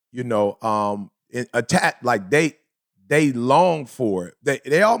emotional, attack. Like they long for it.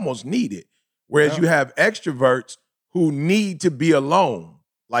 They almost need it. Whereas you have extroverts who need to be alone.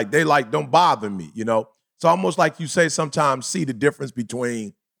 Like they don't bother me, It's almost like you say sometimes see the difference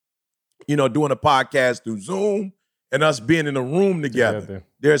between, doing a podcast through Zoom and us being in a room together.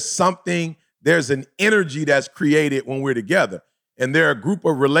 There's an energy that's created when we're together. And there are a group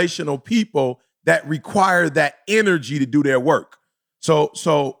of relational people that require that energy to do their work. So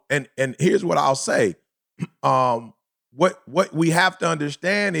here's what I'll say. What we have to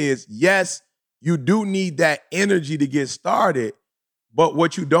understand is, yes, you do need that energy to get started, but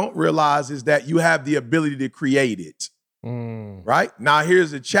what you don't realize is that you have the ability to create it, right? Now, here's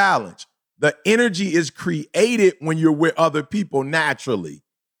the challenge. The energy is created when you're with other people naturally.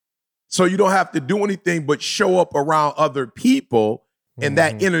 So you don't have to do anything but show up around other people, and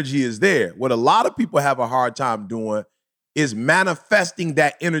that energy is there. What a lot of people have a hard time doing is manifesting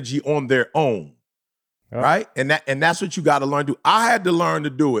that energy on their own, right? And that's what you got to learn to do. I had to learn to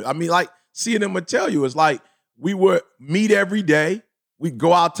do it. I mean, like, seeing them would tell you, it's like we would meet every day. We'd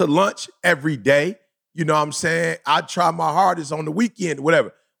go out to lunch every day. You know what I'm saying? I'd try my hardest on the weekend,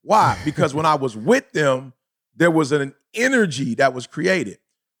 whatever. Why? Because when I was with them, there was an energy that was created.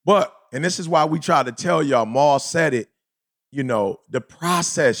 But, and this is why we try to tell y'all, Maul said it, the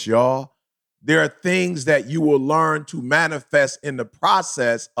process, y'all. There are things that you will learn to manifest in the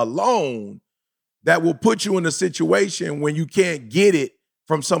process alone that will put you in a situation when you can't get it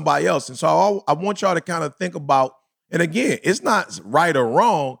from somebody else. And so I want y'all to kind of think about, and again, it's not right or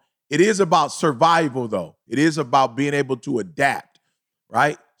wrong. It is about survival, though. It is about being able to adapt,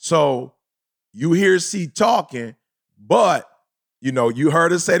 right? So you hear C talking, but, you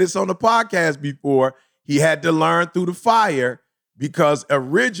heard us say this on the podcast before. He had to learn through the fire because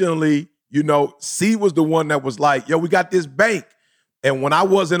originally, C was the one that was like, we got this bank. And when I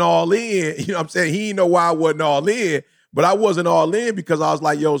wasn't all in, what I'm saying? He didn't know why I wasn't all in. But I wasn't all in because I was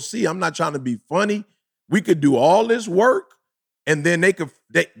like, C, I'm not trying to be funny. We could do all this work, and then they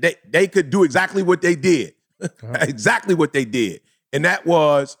could do exactly what they did. Exactly what they did. And that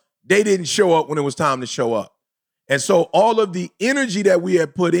was, they didn't show up when it was time to show up. And so all of the energy that we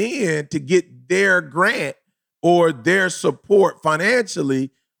had put in to get their grant or their support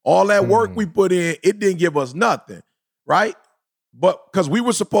financially, all that work we put in, it didn't give us nothing, right? But because we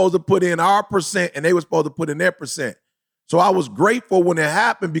were supposed to put in our percent and they were supposed to put in their percent. So I was grateful when it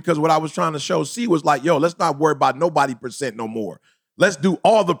happened because what I was trying to show C was like, let's not worry about nobody percent no more. Let's do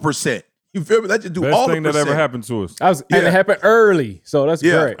all the percent. You feel me? Let's just do all the percent. Best thing that ever happened to us. And it happened early, so that's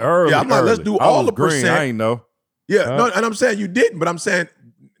great. Early, I'm like, let's do all the percent. I ain't know. Yeah, no, and I'm saying you didn't, but I'm saying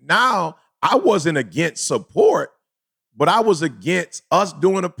now I wasn't against support, but I was against us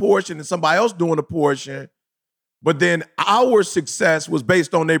doing a portion and somebody else doing a portion. But then our success was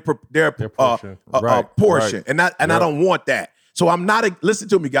based on their portion, portion. And I don't want that. So I'm not. Listen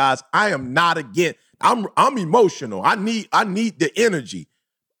to me, guys. I am not against. I'm emotional. I need the energy.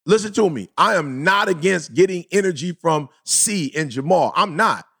 Listen to me. I am not against getting energy from C and Jamal. I'm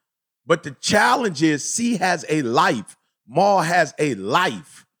not. But the challenge is C has a life. Maul has a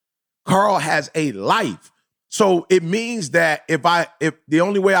life. Carl has a life. So it means that if the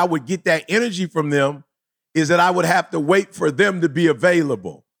only way I would get that energy from them is that I would have to wait for them to be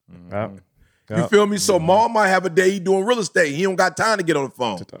available. You feel me? So Maul might have a day he doing real estate. He don't got time to get on the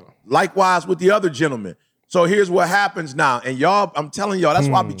phone. Likewise with the other gentleman. So here's what happens now. And y'all, I'm telling y'all, that's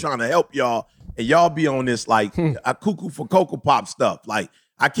why I be trying to help y'all. And y'all be on this like a cuckoo for Cocoa Pop stuff. Like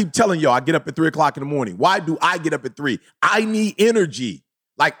I keep telling y'all, I get up at 3 o'clock in the morning. Why do I get up at 3? I need energy.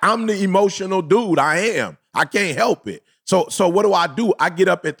 Like I'm the emotional dude. I am. I can't help it. So what do? I get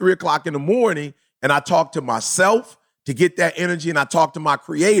up at 3 o'clock in the morning and I talk to myself to get that energy, and I talk to my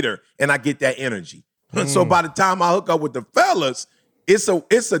creator and I get that energy. So by the time I hook up with the fellas, it's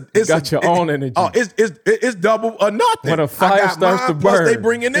got your own energy. Oh, it's double or nothing. When a fire starts to plus burn, they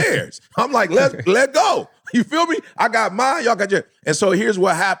bring in theirs. I'm like, let go. You feel me? I got mine, y'all got your. And so here's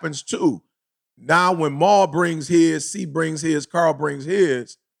what happens too. Now when Maul brings his, C brings his, Carl brings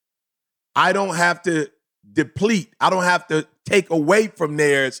his, I don't have to deplete. I don't have to take away from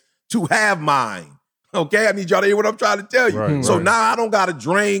theirs to have mine. Okay, I need y'all to hear what I'm trying to tell you. Right, so right. now I don't got to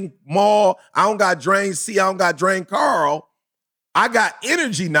drain Maul. I don't got to drain C. I don't got to drain Carl. I got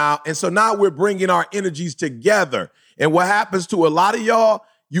energy now. And so now we're bringing our energies together. And what happens to a lot of y'all,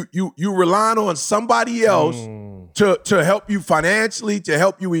 you relying on somebody else to help you financially, to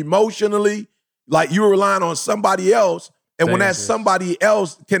help you emotionally. Like you're relying on somebody else. And when that somebody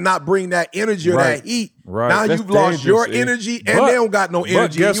else cannot bring that energy or that heat, now That's you've lost your dangerous, energy and they don't got no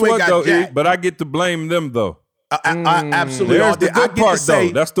energy. But guess you ain't what, got though, jack. But I get to blame them, though. I absolutely. There's the good part, though.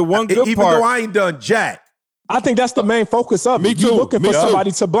 That's the one good even part. though I ain't done jack. I think that's the main focus of it. Me too. You looking Me for too.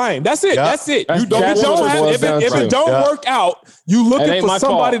 somebody to blame. That's it. Yeah. That's it. That's You don't, exactly what it boils down if to. it don't work out, you It looking ain't for my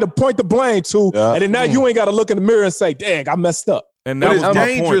somebody fault. to point the blame to, Yeah. and then now you ain't got to look in the mirror and say, "Dang, I messed up." And But that it's was my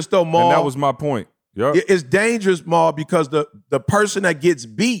dangerous, point. though, Maul. And that was my point. Yep. It's dangerous, Maul, because the person that gets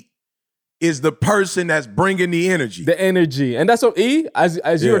beat is the person that's bringing the energy. The energy. And that's what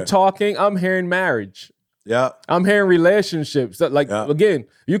as you're talking, I'm hearing marriage. Yeah. I'm hearing relationships. That, like, again,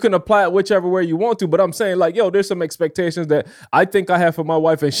 you can apply it whichever way you want to, but I'm saying, like, yo, there's some expectations that I think I have for my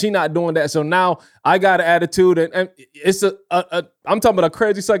wife, and she not doing that. So now I got an attitude, and it's I'm talking about a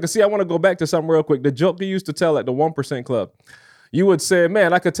crazy cycle. See, I want to go back to something real quick. The joke you used to tell at the 1% Club. You would say,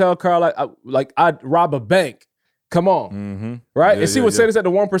 man, I could tell Carl I'd rob a bank. Come on, right? Yeah, and she yeah, would yeah. say this at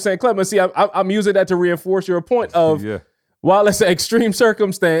the 1% Club. And see, I'm using that to reinforce your point of, while it's an extreme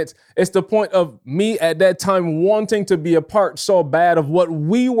circumstance, it's the point of me at that time wanting to be a part so bad of what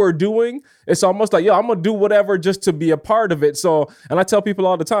we were doing. It's almost like, yo, I'm gonna do whatever just to be a part of it. So, and I tell people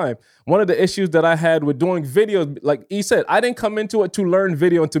all the time, one of the issues that I had with doing videos, like he said, I didn't come into it to learn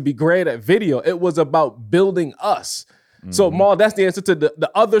video and to be great at video. It was about building us. So, Maul, that's the answer to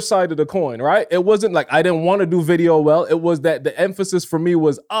the other side of the coin, right? It wasn't like I didn't want to do video well. It was that the emphasis for me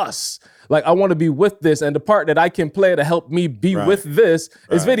was us. Like, I want to be with this, and the part that I can play to help me be with this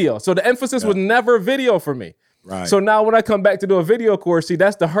is video. So the emphasis was never video for me. Right. So now when I come back to do a video course, see,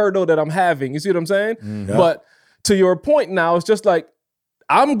 that's the hurdle that I'm having. You see what I'm saying? But to your point now, it's just like,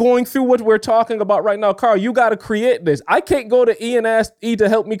 I'm going through what we're talking about right now. Carl, you got to create this. I can't go to E and ask E to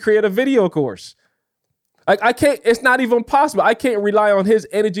help me create a video course. Like, I can't, it's not even possible. I can't rely on his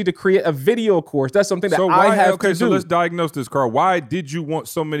energy to create a video course. That's something that I have to do. So let's diagnose this, Carl. Why did you want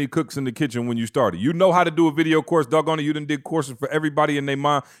so many cooks in the kitchen when you started? You know how to do a video course. Doggone it, you done did courses for everybody in their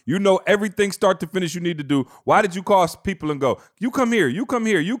mind. You know everything start to finish you need to do. Why did you call people and go, you come here, you come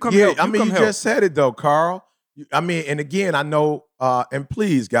here, you come help, you I mean, come you help? just said it though, Carl. I mean, and again, I know, and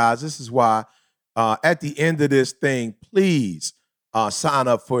please, guys, this is why at the end of this thing, please sign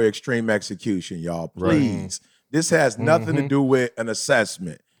up for Extreme Execution, y'all. Please. This has nothing to do with an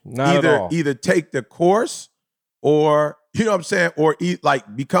assessment. Not at all. Either take the course or, you know what I'm saying, or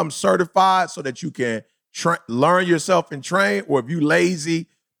like become certified so that you can learn yourself and train, or if you lazy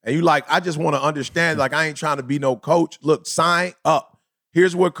and you like, I just want to understand, like I ain't trying to be no coach. Look, sign up.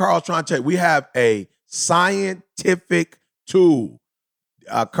 Here's what Carl's trying to tell you. We have a scientific tool.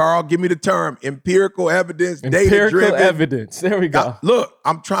 Carl, give me the term, empirical evidence, data-driven. Evidence. There we go. Look,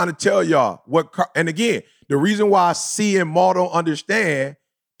 I'm trying to tell y'all and again, the reason why C and Maul don't understand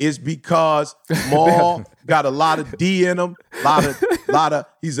is because Maul got a lot of D in him, lot of,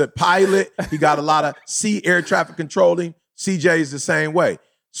 he's a pilot. He got a lot of C, air traffic controlling. CJ is the same way.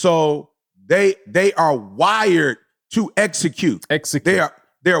 So they are wired to execute.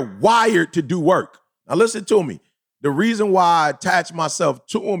 They're wired to do work. Now listen to me. The reason why I attach myself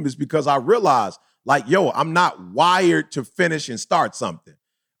to them is because I realize, like, yo, I'm not wired to finish and start something.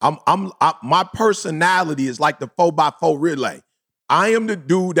 My personality is like the 4x4 relay. I am the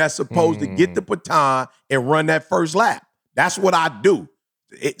dude that's supposed to get the baton and run that first lap. That's what I do.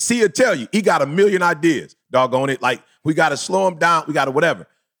 See, he'll tell you, he got a million ideas, doggone it. Like, we got to slow him down. We got to whatever.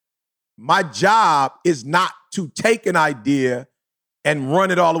 My job is not to take an idea and run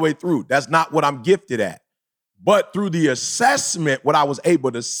it all the way through. That's not what I'm gifted at. But through the assessment, what I was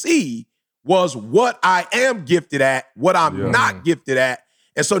able to see was what I am gifted at, what I'm not gifted at.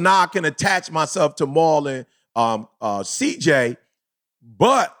 And so now I can attach myself to Maul and CJ,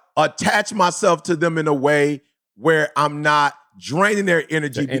 but attach myself to them in a way where I'm not draining their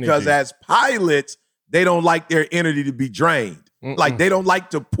energy because as pilots, they don't like their energy to be drained. Like they don't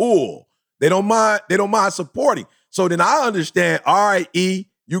like to pull. They don't mind supporting. So then I understand, all right, E,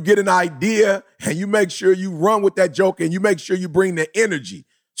 you get an idea and you make sure you run with that joke and you make sure you bring the energy.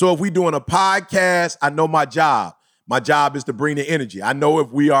 So if we doing a podcast, I know my job. My job is to bring the energy. I know if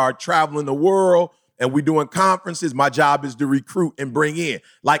we are traveling the world and we doing conferences, my job is to recruit and bring in.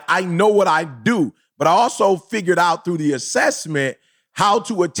 Like, I know what I do, but I also figured out through the assessment how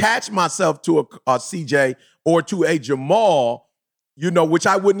to attach myself to a CJ or to a Jamal, which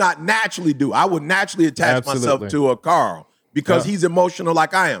I would not naturally do. I would naturally attach myself to a Carl because he's emotional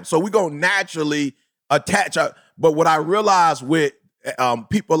like I am. So we're going to naturally attach. But what I realized with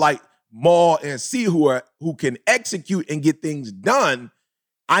people like Maul and C who can execute and get things done,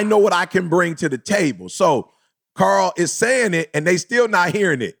 I know what I can bring to the table. So Carl is saying it and they still not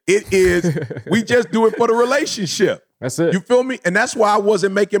hearing it. It is, we just do it for the relationship. That's it. You feel me? And that's why I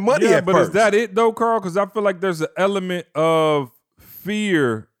wasn't making money at but first. Is that it though, Carl? Because I feel like there's an element of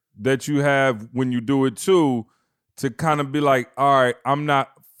fear that you have when you do it too, to kind of be like, all right, I'm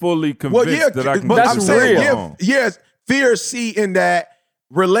not fully convinced that I can. But I'm saying, yes, fear C in that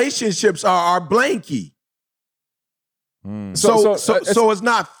relationships are our blankie. So it's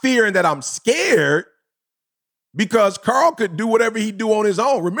not fearing that I'm scared, because Carl could do whatever he do on his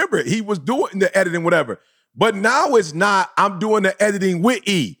own. Remember, he was doing the editing, whatever. But now it's not, I'm doing the editing with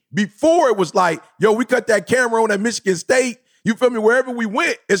E. Before it was like, yo, we cut that camera on at Michigan State. You feel me? Wherever we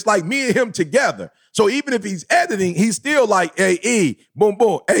went, it's like me and him together. So even if he's editing, he's still like, hey, E, boom,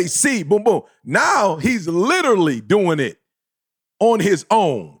 boom, hey, C, boom, boom. Now he's literally doing it on his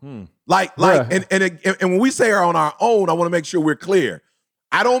own. And when we say on our own, I want to make sure we're clear.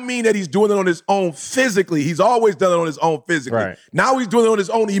 I don't mean that he's doing it on his own physically. He's always done it on his own physically. Right. Now he's doing it on his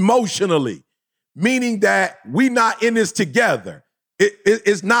own emotionally, meaning that we not in this together.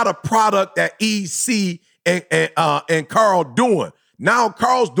 It's not a product that E, C, and Carl doing. Now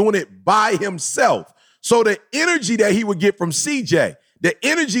Carl's doing it by himself. So the energy that he would get from CJ, the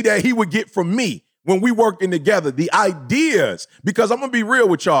energy that he would get from me when we working together, the ideas, because I'm going to be real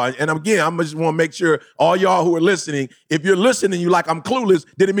with y'all. And again, I just want to make sure all y'all who are listening, if you're listening, you like, I'm clueless,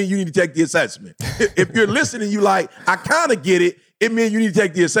 then it means you need to take the assessment. If you're listening, you like, I kind of get it, it means you need to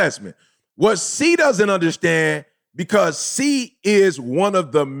take the assessment. What C doesn't understand, because C is one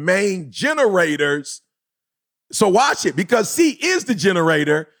of the main generators. So watch it, because C is the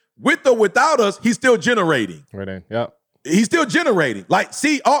generator. With or without us, he's still generating. Right in, yeah. He's still generating. Like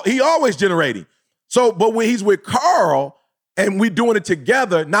C, he always generating. So, but when he's with Carl and we doing it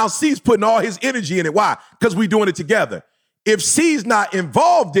together, now C's putting all his energy in it. Why? Because we doing it together. If C's not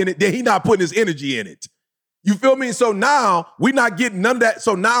involved in it, then he not putting his energy in it. You feel me? So now we not getting none of that.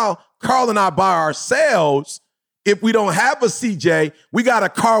 So now Carl and I by ourselves, if we don't have a CJ, we got a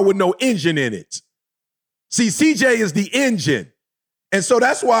car with no engine in it. See, CJ is the engine. And so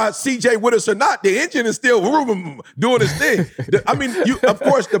that's why CJ, with us or not, the engine is still doing its thing. Of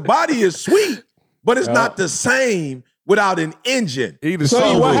course, the body is sweet, but it's not the same without an engine.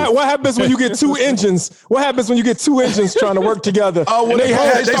 So what happens when you get two engines? What happens when you get two engines trying to work together? Oh, well,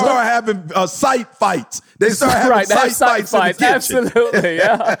 they start having sight fights. They start having sight fights in the kitchen. Absolutely,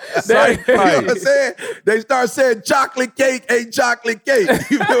 yeah. You know what I'm saying? They start saying chocolate cake ain't chocolate cake.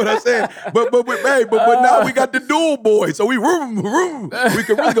 You know what I'm saying? But now we got the dual boy, so we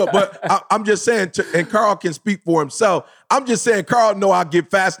can really go. But I'm just saying, and Carl can speak for himself. I'm just saying, Carl, know I get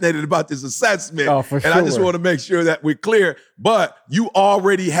fascinated about this assessment, I just want to make sure that we're clear. But you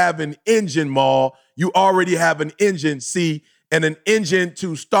already have an engine, Maul. You already have an engine, C, and an engine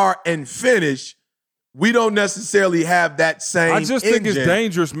to start and finish. We don't necessarily have that same I just think it's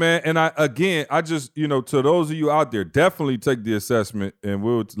dangerous, man. And I just, to those of you out there, definitely take the assessment and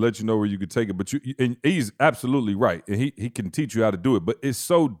we'll let you know where you can take it. But and he's absolutely right. And he can teach you how to do it. But it's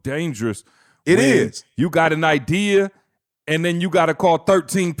so dangerous. It is. You got an idea and then you got to call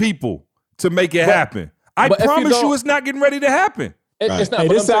 13 people to make it happen. I promise you it's not getting ready to happen. It's not. Hey,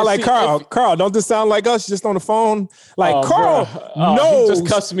 this sound like Carl. Carl, don't this sound like us just on the phone? Like Carl knows. He just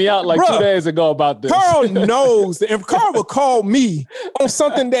cussed me out like 2 days ago about this. Carl knows that if Carl would call me on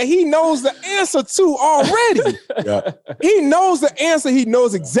something that he knows the answer to already. Yeah. He knows the answer. He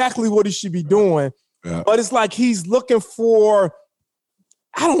knows exactly what he should be doing. Yeah. But it's like he's looking for,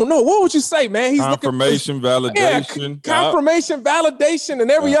 I don't know. What would you say, man? He's confirmation, validation. Confirmation, validation, and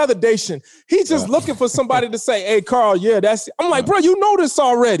every other dation. He's just looking for somebody to say, hey, Carl, that's it. I'm like, bro, you know this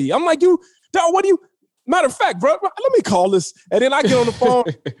already. I'm like, matter of fact, bro, let me call this. And then I get on the phone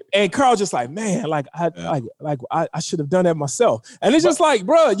and Carl just like, man, I should have done that myself. And it's just like,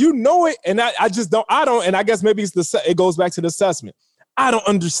 bro, you know it. And I just don't, and I guess maybe it goes back to the assessment. I don't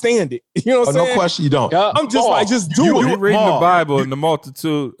understand it. You know what I'm saying? No question you don't. I'm just like, just do it. You reading the Bible in the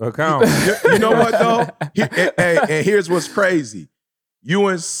multitude account. You know what though? And here's what's crazy.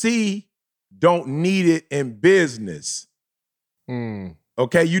 UNC don't need it in business.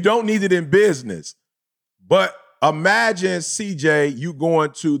 Okay, you don't need it in business. But imagine, CJ, you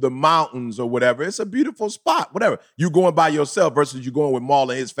going to the mountains or whatever. It's a beautiful spot, whatever. You going by yourself versus you going with Maul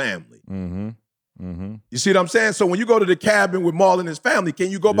and his family. You see what I'm saying? So when you go to the cabin with Maul and his family, can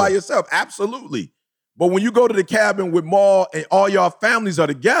you go by yourself? Absolutely. But when you go to the cabin with Maul and all y'all families are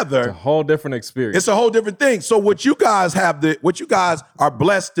together, It's a whole different experience. it's a whole different thing. So what you guys are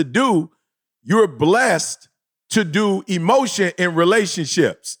blessed to do, you're blessed to do emotion in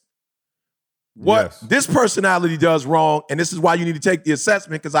relationships. What this personality does wrong, and this is why you need to take the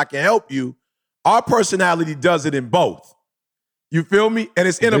assessment because I can help you, our personality does it in both. You feel me? And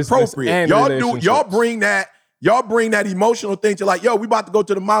it's inappropriate. Y'all bring that emotional thing to like, yo, we about to go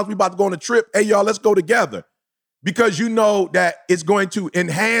to the mountains, we about to go on a trip. Hey, y'all, let's go together. Because you know that it's going to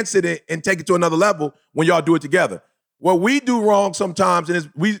enhance it and take it to another level when y'all do it together. What we do wrong sometimes, and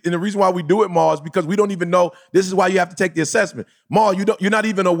the reason why we do it, Maul, is because we don't even know. This is why you have to take the assessment. Maul, you're not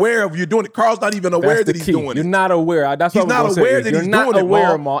even aware of you're doing it. Carl's not even aware that he's doing it. You're not aware. That's what he's not aware that he's doing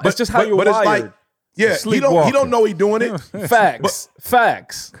it, Maul. It's just how you're wired. It's like, yeah, he don't know he's doing it. Facts.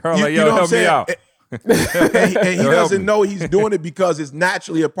 Carl, You know what I'm saying? And he Yo, doesn't know he's doing it because it's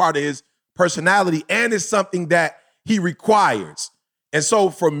naturally a part of his personality and it's something that he requires. And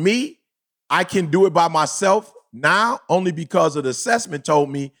so for me, I can do it by myself now only because of the assessment told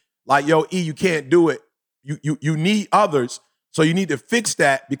me, like, yo, E, you can't do it. You need others. So you need to fix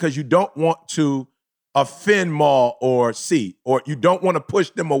that because you don't want to offend Maul or C, or you don't want to push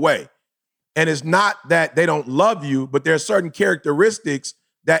them away. And it's not that they don't love you, but there are certain characteristics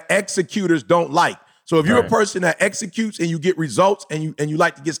that executors don't like. So if you're a person that executes and you get results and you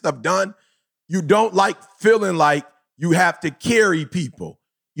like to get stuff done, you don't like feeling like you have to carry people.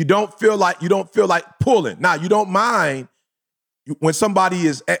 You don't feel like pulling. Now, you don't mind when somebody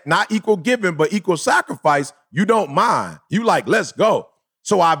is not equal giving, but equal sacrifice, you don't mind. You like, let's go.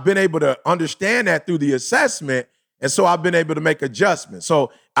 So I've been able to understand that through the assessment. And so I've been able to make adjustments.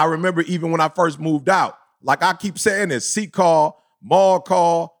 So I remember even when I first moved out, like I keep saying this, C call, Maul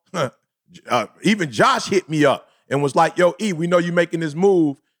call, even Josh hit me up and was like, yo, E, we know you making this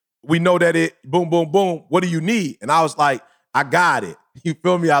move. We know that it, boom, boom, boom. What do you need? And I was like, I got it. You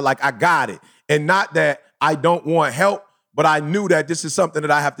feel me? I got it. And not that I don't want help, but I knew that this is something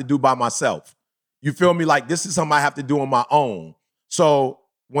that I have to do by myself. You feel me? Like this is something I have to do on my own. So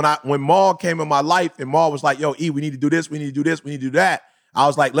when Maul came in my life and Maul was like, yo, E, we need to do this, we need to do this, we need to do that. I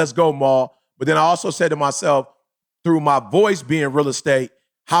was like, let's go, Maul. But then I also said to myself, through my voice being real estate,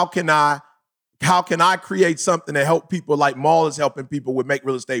 how can I create something to help people like Maul is helping people with Make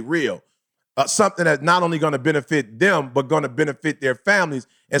Real Estate Real? Something that's not only going to benefit them, but going to benefit their families.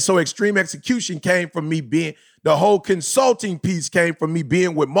 And so extreme execution came from me the whole consulting piece came from me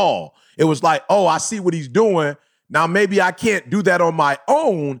being with Maul. It was like, oh, I see what he's doing. Now, maybe I can't do that on my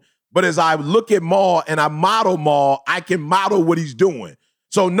own, but as I look at Maul and I model Maul, I can model what he's doing.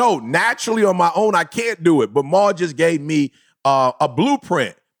 So no, naturally on my own, I can't do it. But Maul just gave me a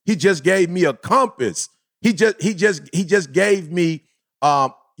blueprint. He just gave me a compass. He just gave me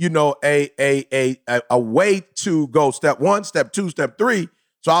a way to go step 1, step 2, step 3.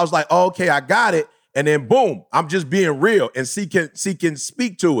 So I was like, oh, okay, I got it. And then boom, I'm just being real and C can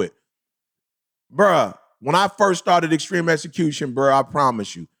speak to it. Bruh, when I first started Extreme Execution, bruh, I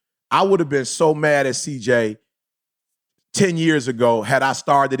promise you, I would have been so mad at CJ 10 years ago had I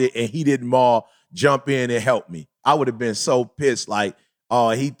started it and he didn't Maul jump in and help me. I would have been so pissed, like,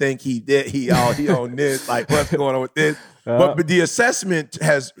 oh, he think he did, he on this, like, what's going on with this? But the assessment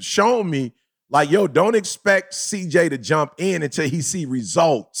has shown me, like, yo, don't expect CJ to jump in until he see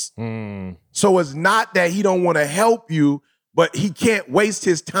results. So it's not that he don't want to help you, but he can't waste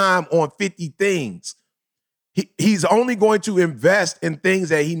his time on 50 things. He's only going to invest in things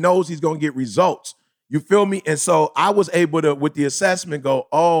that he knows he's going to get results. You feel me? And so I was able to, with the assessment, go,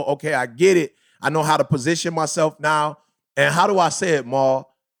 oh, okay, I get it. I know how to position myself now. And how do I say it,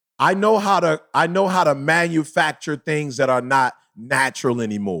 Maul? I know how to manufacture things that are not natural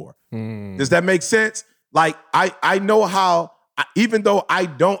anymore. Does that make sense? Like I know how, even though I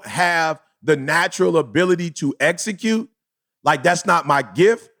don't have the natural ability to execute, like that's not my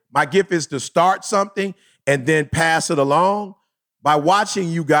gift. My gift is to start something and then pass it along. By watching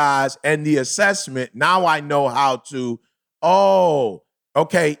you guys and the assessment, now I know how to, oh,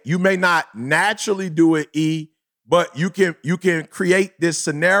 okay, you may not naturally do it, E, but you can create this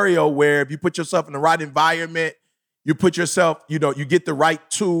scenario where if you put yourself in the right environment, you put yourself, you get the right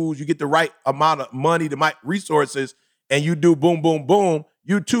tools, you get the right amount of money, the right resources, and you do boom, boom, boom,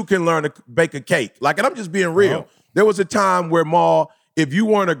 you too can learn to bake a cake. Like, and I'm just being real. There was a time where, Ma, if you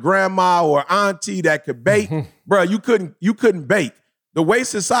weren't a grandma or auntie that could bake, bro, you couldn't bake. The way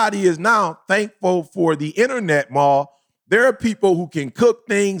society is now, thankful for the internet, Ma, there are people who can cook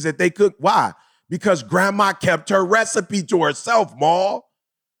things that they cook. Why? Because grandma kept her recipe to herself, Ma.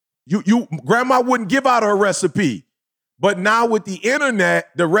 Grandma wouldn't give out her recipe. But now with the internet,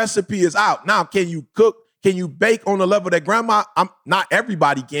 the recipe is out. Now, can you cook? Can you bake on the level that grandma? Not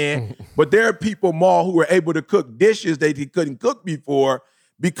everybody can, but there are people, Ma, who are able to cook dishes they couldn't cook before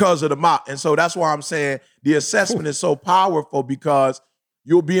because of the mouth. And so that's why I'm saying the assessment is so powerful, because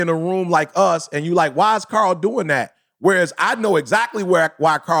you'll be in a room like us and you like, why is Carl doing that? Whereas I know exactly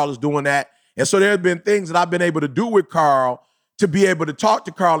why Carl is doing that. And so there have been things that I've been able to do with Carl to be able to talk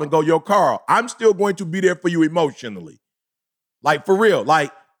to Carl and go, yo, Carl, I'm still going to be there for you emotionally. Like, for real.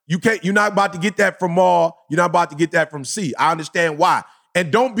 Like, you're not about to get that from Ma. You're not about to get that from C. I understand why. And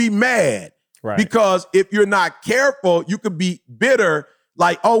don't be mad. Right. Because if you're not careful, you could be bitter.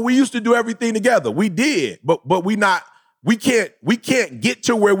 Like, oh, we used to do everything together. We did, but we can't get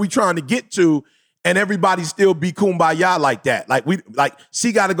to where we trying to get to, and everybody still be kumbaya like that. Like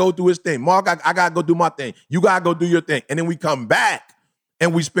C got to go through his thing. Mark, I got to go do my thing. You got to go do your thing. And then we come back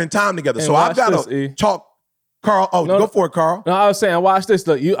and we spend time together. And so I've got to talk. Carl, go for it, Carl. No, I was saying, watch this.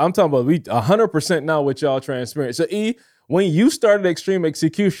 Look, I'm talking about we 100% now with y'all transparent. So E, when you started Extreme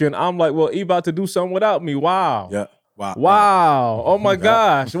Execution, I'm like, well, E about to do something without me. Wow. Yeah. Wow. Oh my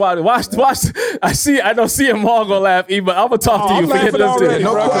gosh. Watch. I don't see them all gonna laugh, E, but I'm gonna talk to you. Forget them two.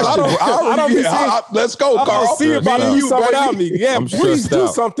 No question. Let's go, Carl. I don't see about to do something without me. Yeah, please do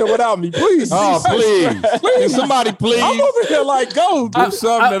something without me. Please. Oh, please. Somebody, please. I'm over here like, go do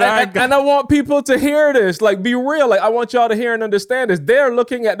something that I got. And I want people to hear this. Like, be real. Like, I want y'all to hear and understand this. They're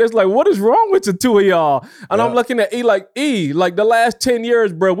looking at this like, what is wrong with the two of y'all? And I'm looking at E, like the last 10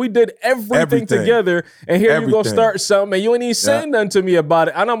 years, bro, we did everything together. And here you go start something, and you ain't even saying nothing to me about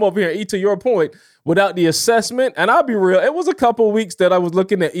it. And I'm over here, E, to your point, without the assessment. And I'll be real, it was a couple of weeks that I was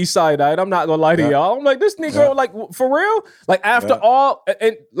looking at East Side Eye. I'm not gonna lie to y'all. I'm like, this nigga, like, for real? Like, after all,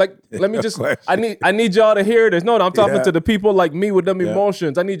 and like, let me just, I need y'all to hear this. No, I'm talking to the people like me with them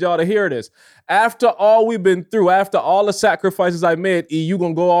emotions. I need y'all to hear this. After all we've been through, after all the sacrifices I made, E, you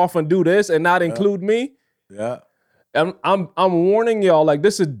gonna go off and do this and not include me? Yeah. I'm warning y'all, like,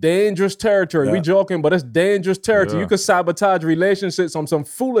 this is dangerous territory. We joking, but it's dangerous territory. You could sabotage relationships on some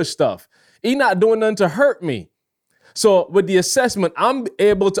foolish stuff. He not doing nothing to hurt me. So with the assessment, I'm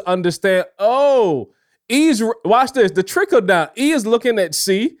able to understand, watch this, the trickle down. E is looking at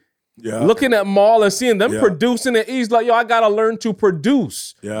C, looking at Maul and seeing them producing, and E's like, yo, I gotta learn to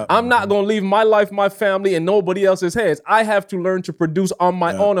produce. I'm not gonna leave my life, my family, in nobody else's hands. I have to learn to produce on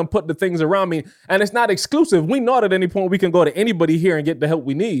my own and put the things around me. And it's not exclusive. We know that at any point we can go to anybody here and get the help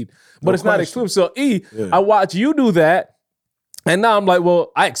we need, but it's not exclusive. So E, I watch you do that, and now I'm like,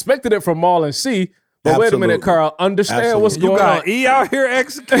 well, I expected it from Maul and C. But wait a minute, Carl. Understand what's going on. E out here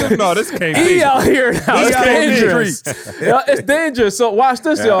executing? No, this can't be. E out here now. It's dangerous. It's dangerous. So watch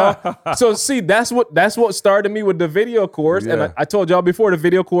this, y'all. So see, that's what started me with the video course. And I told y'all before, the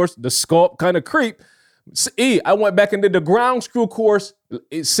video course, the sculpt kind of creep. E, I went back and did the ground screw course,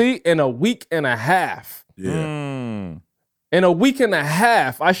 see, in a week and a half. In a week and a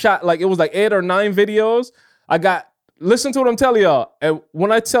half, I shot it was like 8 or 9 videos. Listen to what I'm telling y'all. And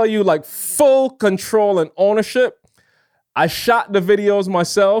when I tell you, like, full control and ownership, I shot the videos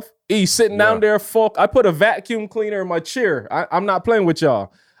myself. E, sitting down there, I put a vacuum cleaner in my chair. I'm not playing with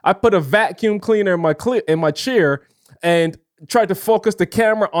y'all. I put a vacuum cleaner in my chair and tried to focus the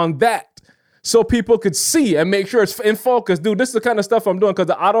camera on that so people could see and make sure it's in focus. Dude, this is the kind of stuff I'm doing, because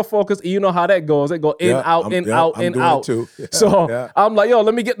the autofocus, you know how that goes. It go in, out, in, out, in, out. So I'm like, yo,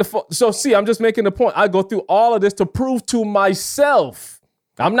 let me get the so see, I'm just making the point. I go through all of this to prove to myself.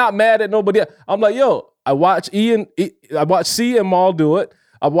 I'm not mad at nobody else. I'm like, yo, I watch I watch C and Maul do it.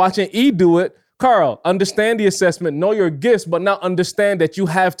 I'm watching E do it. Carl, understand the assessment, know your gifts, but now understand that you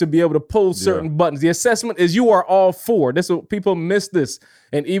have to be able to pull certain buttons. The assessment is you are all 4. This is what people miss this.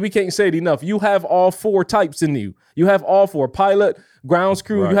 And E, we can't say it enough. You have all 4 types in you. You have all 4. Pilot, ground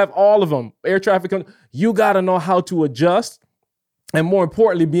screw, you have all of them. Air traffic. You got to know how to adjust. And more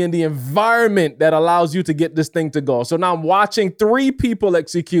importantly, be in the environment that allows you to get this thing to go. So now I'm watching 3 people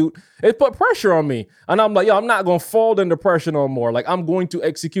execute. It put pressure on me. And I'm like, yo, I'm not going to fall under pressure no more. Like, I'm going to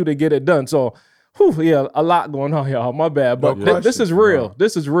execute and get it done. So, a lot going on, y'all. My bad. But this is real.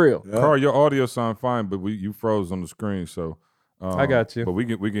 This is real. Carl, your audio sound fine, but you froze on the screen. So I got you. But we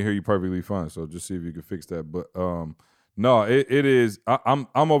can hear you perfectly fine. So just see if you can fix that. But no, it is. I'm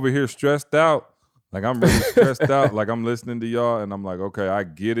over here stressed out. Like I'm really stressed out. Like I'm listening to y'all, and I'm like, okay, I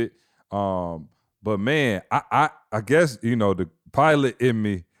get it. But man, I guess the pilot in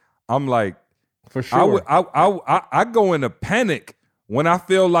me. I'm like, for sure. I go into panic when I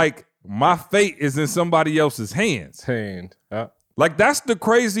feel like my fate is in somebody else's hands. Like that's the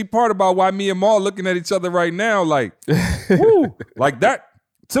crazy part about why me and Maul looking at each other right now. Like, woo, like that.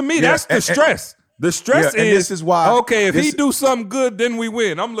 To me, that's the stress. The stress this is why. Okay, if he do something good, then we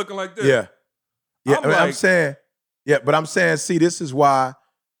win. I'm looking like this. Yeah. I'm saying. But I'm saying. See, this is why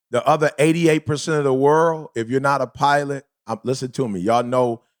the other 88% of the world, if you're not a pilot, listen to me. Y'all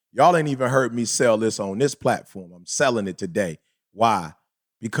know. Y'all ain't even heard me sell this on this platform. I'm selling it today. Why?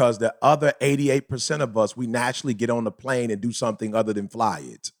 Because the other 88% of us, we naturally get on the plane and do something other than fly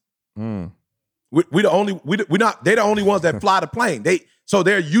it. They're the only ones that fly the plane. So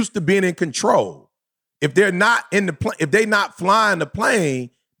they're used to being in control. If they're not if they're not flying the plane,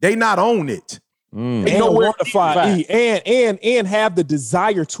 they not own it. They know where to fly and have the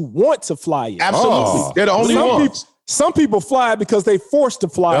desire to want to fly it. Absolutely. They're the only ones. Some people fly it because they forced to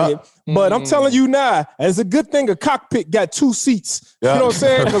fly it. But I'm telling you now, it's a good thing a cockpit got 2 seats. You know what I'm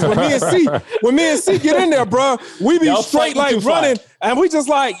saying? Because when me and C get in there, bro, we be straight like running, and we just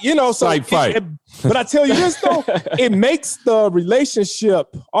like, so fight. But I tell you this though, it makes the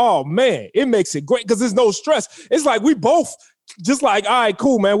relationship, oh man, it makes it great because there's no stress. It's like we both just like, all right,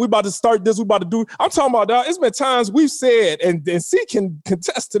 cool, man. We about to start this. We about to do. I'm talking about, dog. It's been times we've said, and C can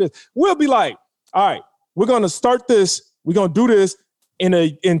contest to this. We'll be like, all right, we're gonna start this. We're gonna do this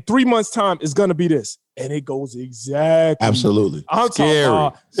in 3 months' time. It's gonna be this, and it goes exactly. Absolutely. I'm talking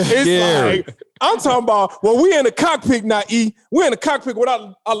about. It's like I'm talking about. Well, we in the cockpit now. We're in the cockpit with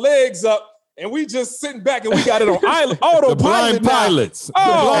our legs up. And we just sitting back and we got it on autopilot. The blind pilots.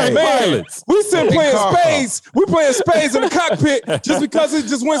 Oh, man. We sitting playing spades. We playing spades in the cockpit just because it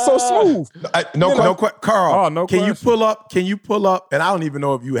just went so smooth. Carl, no can question. you pull up, and I don't even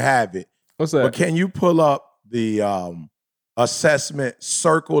know if you have it. What's that? But can you pull up the assessment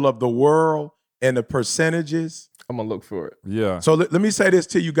circle of the world and the percentages? I'm going to look for it. Yeah. So let me say this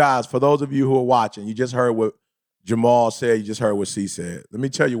to you guys, for those of you who are watching. You just heard what Jamal said. You just heard what C said. Let me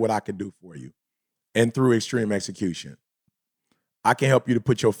tell you what I can do for you. And through extreme execution, I can help you to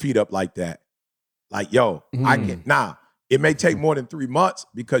put your feet up like that. Like, yo, I can. Now, it may take more than 3 months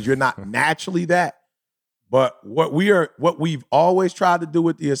because you're not naturally that. But what we've always tried to do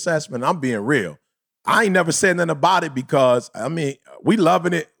with the assessment, I'm being real. I ain't never said nothing about it because, I mean, we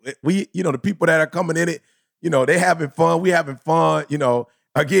loving it. We, the people that are coming in it, they having fun. We having fun,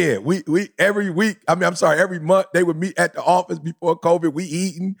 Again, we every week, every month, they would meet at the office before COVID. We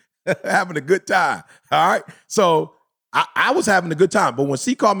eating, having a good time. All right. So I was having a good time. But when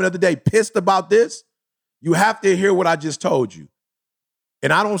C called me the other day, pissed about this, you have to hear what I just told you.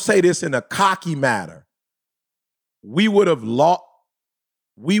 And I don't say this in a cocky manner. We would have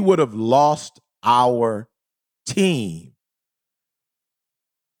lost our team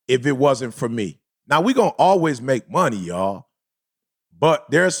if it wasn't for me. Now, we're going to always make money, y'all. But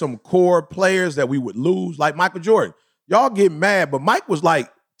there's some core players that we would lose, like Michael Jordan. Y'all get mad, but Mike was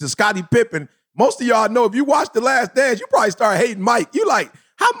like to Scottie Pippen. Most of y'all know if you watch The Last Dance, you probably start hating Mike. You like,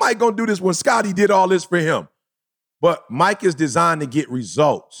 how Mike gonna do this when Scottie did all this for him? But Mike is designed to get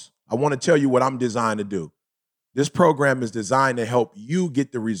results. I want to tell you what I'm designed to do. This program is designed to help you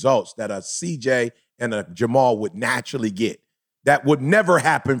get the results that a CJ and a Jamal would naturally get. That would never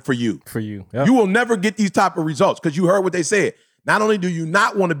happen for you. Yep. You will never get these type of results because you heard what they said. Not only do you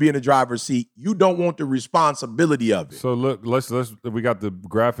not want to be in the driver's seat, you don't want the responsibility of it. So look, we got the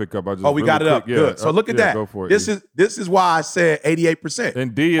graphic up. We got it up. Yeah. Good. So look at that. Go for it. This is why I said 88%.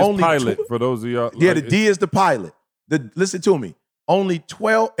 And D is only pilot for those of y'all. Yeah, the D is the pilot. Listen to me. Only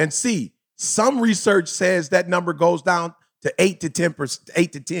 12 and C. Some research says that number goes down to 8 to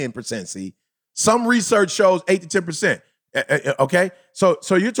 10%. See, some research shows 8 to 10%. Okay, so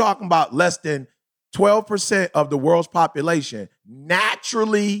you're talking about less than 12% of the world's population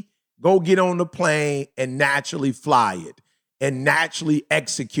naturally go get on the plane and naturally fly it and naturally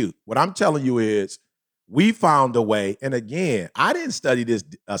execute. What I'm telling you is we found a way. And again, I didn't study this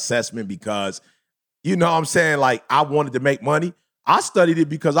assessment because, I'm saying, like, I wanted to make money. I studied it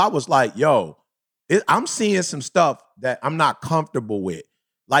because I was like, yo, I'm seeing some stuff that I'm not comfortable with.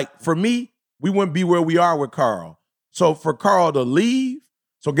 Like, for me, we wouldn't be where we are with Carl. So for Carl to leave,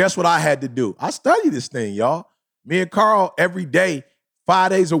 so guess what I had to do? I studied this thing, y'all. Me and Carl, every day, 5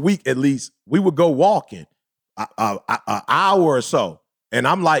 days a week at least, we would go walking an hour or so. And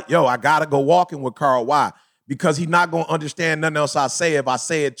I'm like, yo, I got to go walking with Carl. Why? because he's not going to understand nothing else I say if I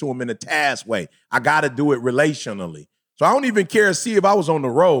say it to him in a task way. I got to do it relationally. So I don't even care to see if I was on the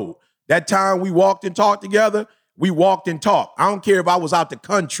road. That time we walked and talked together, we walked and talked. I don't care if I was out the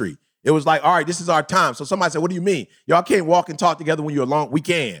country. It was like, all right, this is our time. So somebody said, what do you mean? Y'all can't walk and talk together when you're alone. We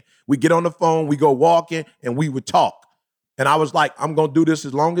can. We get on the phone, we go walking, and we would talk. And I was like, I'm going to do this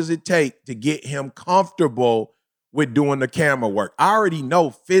as long as it takes to get him comfortable with doing the camera work. I already know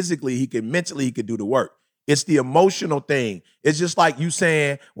physically mentally he could do the work. It's the emotional thing. It's just like you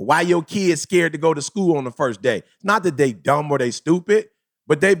saying, why your kid's scared to go to school on the first day. It's not that they dumb or they stupid,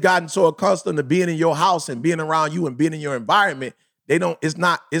 but they've gotten so accustomed to being in your house and being around you and being in your environment.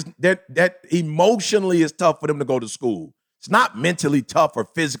 That emotionally is tough for them to go to school. It's not mentally tough or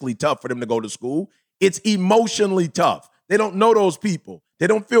physically tough for them to go to school. It's emotionally tough. They don't know those people. They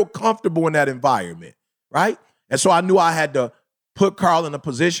don't feel comfortable in that environment, right? And so I knew I had to put Carl in a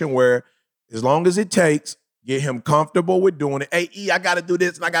position where as long as it takes, get him comfortable with doing it. Hey, E, I got to do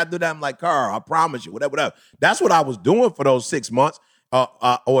this and I got to do that. I'm like, Carl, I promise you, whatever. That's what I was doing for those 6 months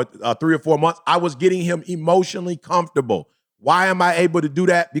or 3 or 4 months. I was getting him emotionally comfortable. Why am I able to do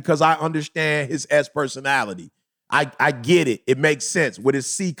that? Because I understand his S personality. I get it. It makes sense with his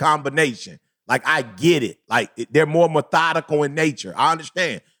C combination. Like, I get it. Like, they're more methodical in nature. I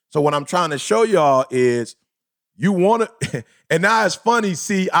understand. So what I'm trying to show y'all is you want to, and now it's funny,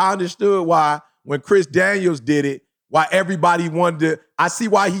 see, I understood why when Chris Daniels did it, why everybody wanted to, I see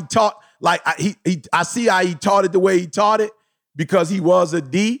why he taught, like, I see how he taught it the way he taught it, because he was a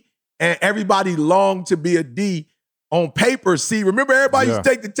D, and everybody longed to be a D on paper. See, remember everybody used to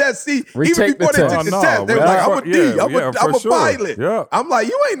take the test. See, even before they took the test, they were like, I'm a D, I'm a pilot. Yeah. I'm like,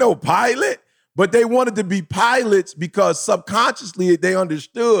 you ain't no pilot. But they wanted to be pilots because subconsciously they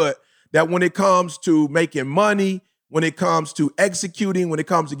understood that when it comes to making money, when it comes to executing, when it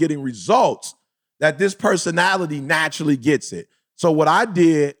comes to getting results, that this personality naturally gets it. So what I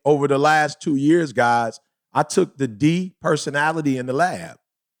did over the last 2 years, guys, I took the D personality in the lab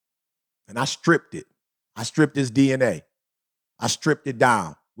and I stripped it. I stripped his DNA. I stripped it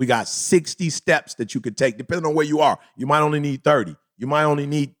down. We got 60 steps that you could take, depending on where you are. You might only need 30. You might only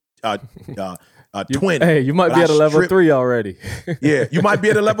need 20. Hey, you might be at a level 3 already. Yeah, you might be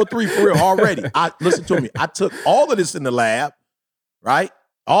at a level 3 for real already. Listen to me. I took all of this in the lab, right?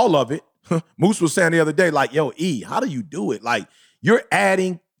 All of it. Moose was saying the other day, like, yo, E, how do you do it? Like, you're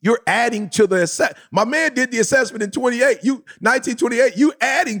adding to the assessment. My man did the assessment in 1928. You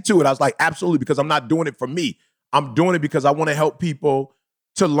adding to it. I was like, absolutely, because I'm not doing it for me. I'm doing it because I want to help people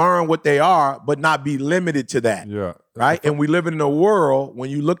to learn what they are, but not be limited to that. Yeah. Right? And we live in a world, when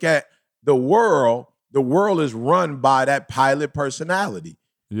you look at the world is run by that pilot personality.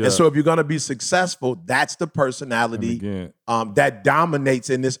 Yeah. And so if you're going to be successful, that's the personality that dominates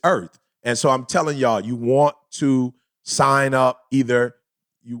in this earth. And so I'm telling y'all, you want to sign up. Either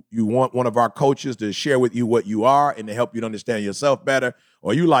you want one of our coaches to share with you what you are and to help you to understand yourself better,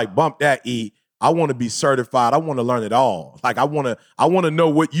 or you like, bump that, E, I want to be certified. I want to learn it all. Like, I want to know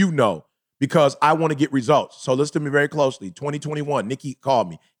what you know, because I want to get results. So listen to me very closely. 2021, Nikki called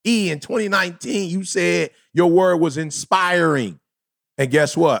me. E, in 2019, you said your word was inspiring. And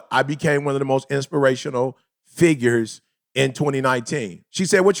guess what? I became one of the most inspirational figures in 2019. She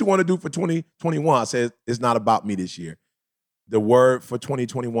said, what you want to do for 2021? I said, it's not about me this year. The word for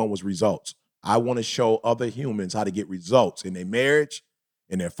 2021 was results. I want to show other humans how to get results in their marriage,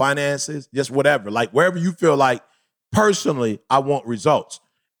 in their finances, just whatever. Like, wherever you feel like, personally, I want results.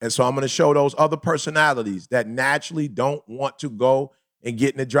 And so I'm going to show those other personalities that naturally don't want to go and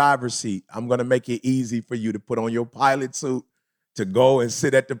get in the driver's seat. I'm going to make it easy for you to put on your pilot suit, to go and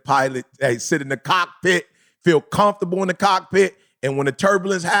sit at the pilot, sit in the cockpit, feel comfortable in the cockpit. And when the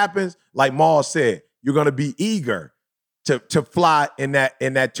turbulence happens, like Maul said, you're going to be eager to fly in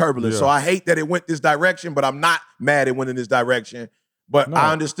that turbulence. Yeah. So I hate that it went this direction, but I'm not mad it went in this direction. But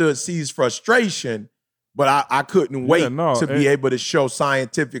I understood C's frustration, but I couldn't wait to be able to show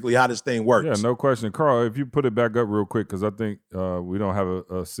scientifically how this thing works. Yeah, no question. Carl, if you put it back up real quick, because I think we don't have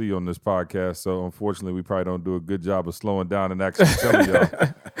a C on this podcast, so unfortunately we probably don't do a good job of slowing down and actually telling y'all.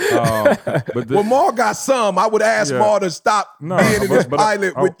 Well, Maul got some. I would ask Maul to stop being in his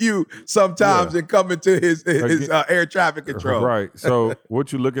pilot with you sometimes and come into his air traffic control. Right. So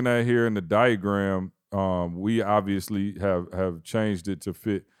what you're looking at here in the diagram, we obviously have changed it to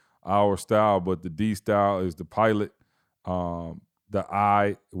fit our style, but the D style is the pilot. The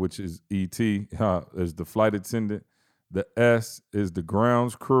I, which is ET, is the flight attendant. The S is the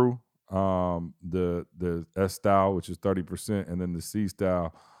grounds crew. The S style, which is 30%, and then the C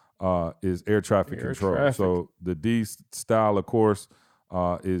style is air traffic control. So the D style, of course,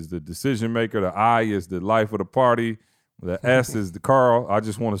 is the decision maker. The I is the life of the party. The S is the Carl. I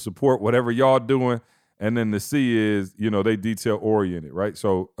just want to support whatever y'all doing. And then the C is, they detail oriented, right?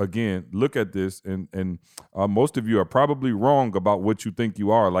 So again, look at this, and most of you are probably wrong about what you think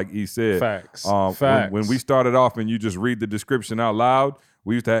you are. Like he said, facts. When we started off and you just read the description out loud,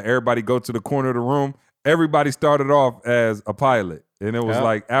 we used to have everybody go to the corner of the room. Everybody started off as a pilot, and it was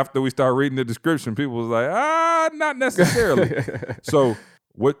like after we started reading the description, people was like, not necessarily. So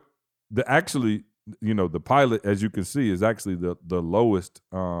what the pilot, as you can see, is actually the lowest.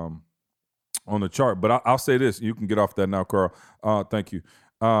 On the chart, but I'll say this: you can get off that now, Carl. Thank you.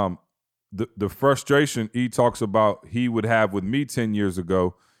 The frustration he talks about he would have with me 10 years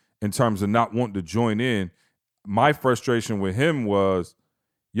ago, in terms of not wanting to join in. My frustration with him was,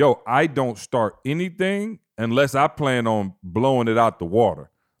 I don't start anything unless I plan on blowing it out the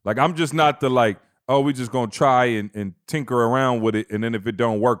water. Like I'm just not we just gonna try and tinker around with it, and then if it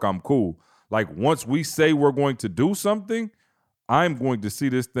don't work, I'm cool. Like once we say we're going to do something, I'm going to see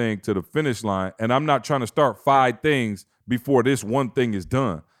this thing to the finish line, and I'm not trying to start 5 things before this one thing is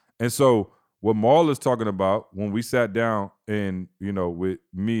done. And so what Maul is talking about, when we sat down and, with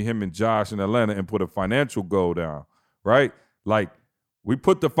me, him, and Josh in Atlanta and put a financial goal down, right? Like we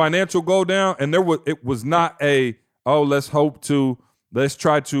put the financial goal down, and it was not let's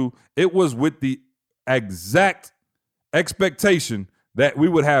try to. It was with the exact expectation that we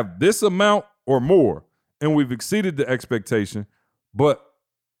would have this amount or more, and we've exceeded the expectation. But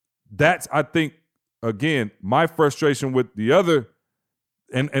that's, I think, again, my frustration with the other,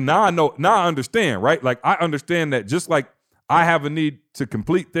 and now I understand, right? Like I understand that just like I have a need to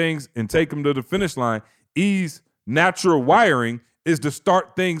complete things and take them to the finish line, E's natural wiring is to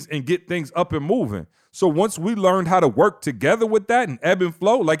start things and get things up and moving. So once we learned how to work together with that and ebb and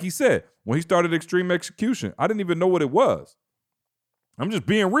flow, like he said, when he started Extreme Execution, I didn't even know what it was. I'm just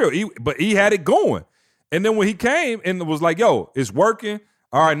being real. But he had it going. And then when he came and was like, it's working.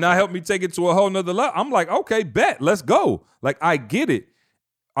 All right, now help me take it to a whole nother level. I'm like, okay, bet, let's go. Like, I get it.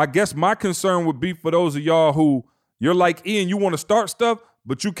 I guess my concern would be for those of y'all who you're like Ian, you want to start stuff,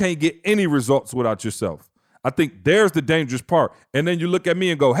 but you can't get any results without yourself. I think there's the dangerous part. And then you look at me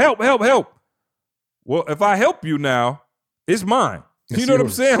and go, help, help, help. Well, if I help you now, it's mine. You know what I'm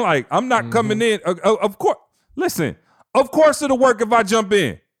saying? Like, I'm not coming in. Of course, listen, of course it'll work if I jump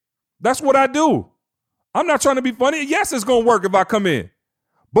in. That's what I do. I'm not trying to be funny. Yes, it's going to work if I come in.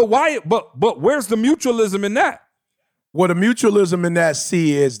 But why? But where's the mutualism in that? Well, the mutualism in that,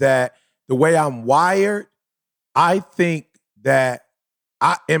 C, is that the way I'm wired, I think that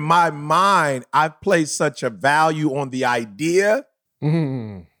in my mind, I've placed such a value on the idea.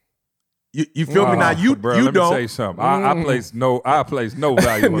 Mm. You feel me? Now you bro, you let don't. Me say something. I place no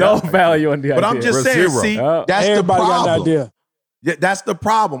value on no that. value on the idea. But I'm just saying, zero. see, that's the Everybody problem. got an idea. Yeah, that's the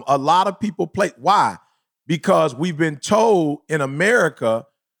problem. A lot of people play. Why? Because we've been told in America,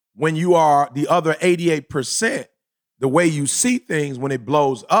 when you are the other 88%, the way you see things when it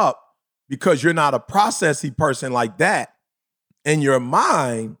blows up, because you're not a processy person like that, in your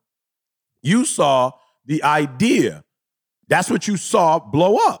mind, you saw the idea. That's what you saw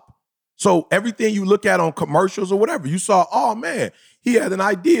blow up. So everything you look at on commercials or whatever, you saw, oh man, he had an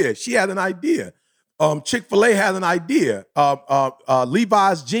idea. She had an idea. Chick-fil-A had an idea.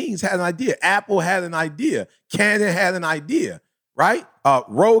 Levi's Jeans had an idea. Apple had an idea. Canon had an idea, right?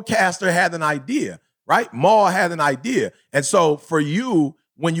 Rodecaster had an idea, right? Maul had an idea. And so for you,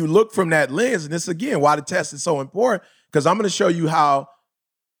 when you look from that lens, and this again, why the test is so important, because I'm going to show you how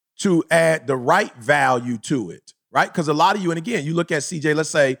to add the right value to it, right? Because a lot of you, and again, you look at CJ,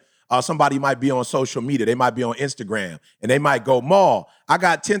 let's say somebody might be on social media. They might be on Instagram, and they might go, Maul, I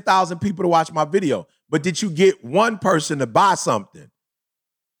got 10,000 people to watch my video, but did you get one person to buy something?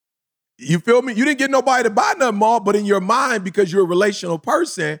 You feel me? You didn't get nobody to buy nothing, Maul, but in your mind, because you're a relational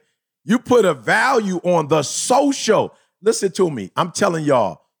person, you put a value on the social. Listen to me. I'm telling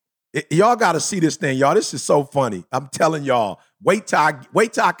y'all, y'all got to see this thing, y'all. This is so funny. I'm telling y'all, wait till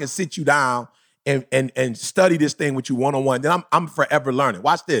I can sit you down and study this thing with you one-on-one. Then I'm forever learning.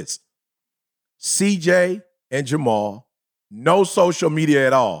 Watch this. CJ and Jamal, no social media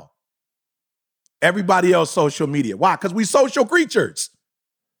at all. Everybody else social media. Why? Because we social creatures.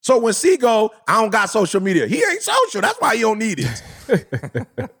 So when C go, I don't got social media. He ain't social. That's why he don't need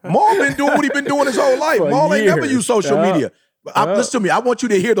it. Maul been doing what he been doing his whole life. Maul ain't never used social media. Listen to me. I want you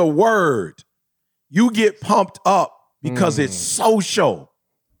to hear the word. You get pumped up because it's social.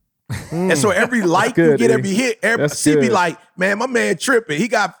 And so every like you get, every hit, C be like, man, my man tripping. He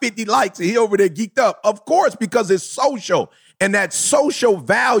got 50 likes and he over there geeked up. Of course, because it's social. And that social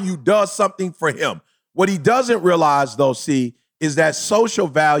value does something for him. What he doesn't realize, though, C, is that social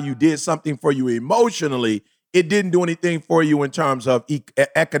value did something for you emotionally. It didn't do anything for you in terms of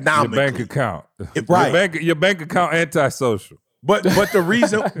economically. Your bank account. Right. Your bank account antisocial. But the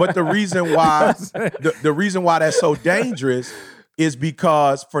reason the reason why that's so dangerous is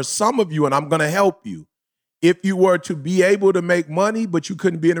because for some of you, and I'm gonna help you, if you were to be able to make money, but you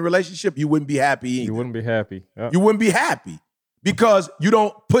couldn't be in a relationship, you wouldn't be happy either. You wouldn't be happy. Yep. You wouldn't be happy because you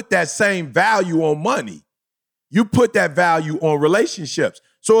don't put that same value on money. You put that value on relationships.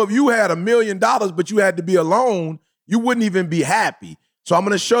 So if you had $1 million, but you had to be alone, you wouldn't even be happy. So I'm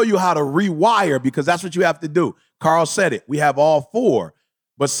going to show you how to rewire because that's what you have to do. Carl said it. We have all four,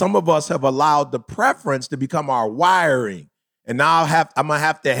 but some of us have allowed the preference to become our wiring. And now I'm going to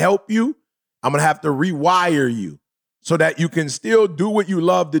have to help you. I'm going to have to rewire you so that you can still do what you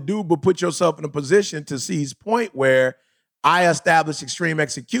love to do, but put yourself in a position to C's point where I established Extreme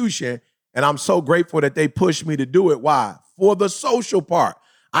Execution. And I'm so grateful that they pushed me to do it. Why? For the social part.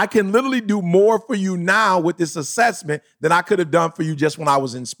 I can literally do more for you now with this assessment than I could have done for you just when I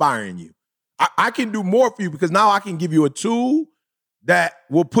was inspiring you. I can do more for you because now I can give you a tool that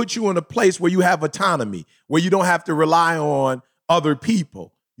will put you in a place where you have autonomy, where you don't have to rely on other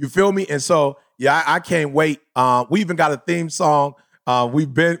people. You feel me? And so, yeah, I can't wait. We even got a theme song.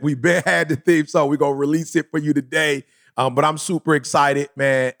 We've been had the theme song. We're going to release it for you today. But I'm super excited,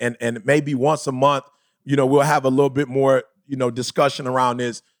 man. And maybe once a month, we'll have a little bit more, discussion around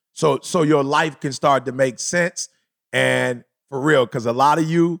this. So your life can start to make sense. And for real, because a lot of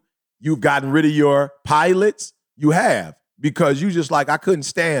you've gotten rid of your pilots. You have, because you just like, I couldn't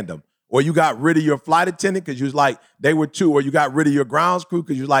stand them. Or you got rid of your flight attendant because you was like, they were two. Or you got rid of your grounds crew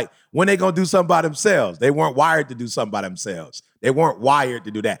because you was like, when they going to do something by themselves? They weren't wired to do something by themselves. They weren't wired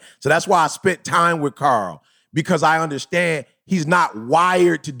to do that. So that's why I spent time with Carl. Because I understand he's not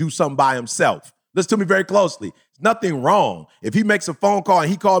wired to do something by himself. Listen to me very closely. There's nothing wrong. If he makes a phone call and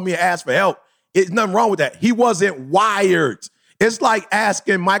he called me and asked for help, it's nothing wrong with that. He wasn't wired. It's like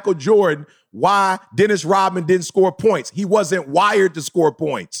asking Michael Jordan why Dennis Rodman didn't score points. He wasn't wired to score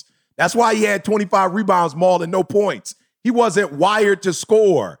points. That's why he had 25 rebounds, Maul, and no points. He wasn't wired to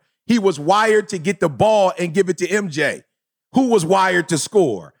score. He was wired to get the ball and give it to MJ, who was wired to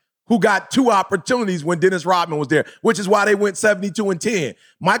score, who got 2 opportunities when Dennis Rodman was there, which is why they went 72-10.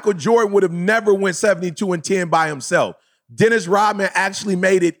 Michael Jordan would have never went 72-10 by himself. Dennis Rodman actually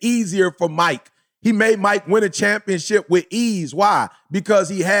made it easier for Mike. He made Mike win a championship with ease. Why? Because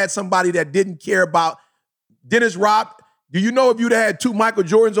he had somebody that didn't care about Dennis Rodman. Do you know if you'd had 2 Michael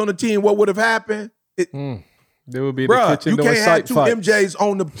Jordans on the team, what would have happened? There would be the kitchen doing sight fights. You can't have 2 MJs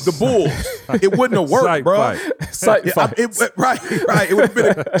on the Bulls. It wouldn't have worked, bro. Sight fight. Right. It would have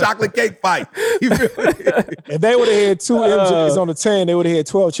been a chocolate cake fight. If they would have had 2 MJs on the team, they would have had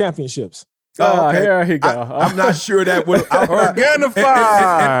 12 championships. Okay. Here he go. I'm not sure that would Organifi.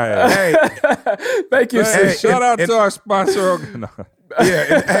 Hey, thank you, sis. Shout out to our sponsor, Organifi.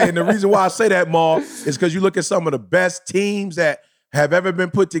 And the reason why I say that, Maul, is because you look at some of the best teams that have ever been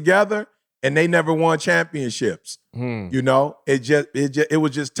put together, and they never won championships. It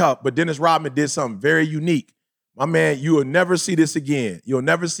was just tough. But Dennis Rodman did something very unique. My man, you will never see this again. You'll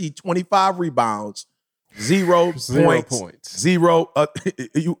never see 25 rebounds, 0 points. Zero.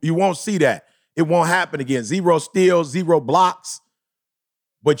 You won't see that. It won't happen again. 0 steals, 0 blocks.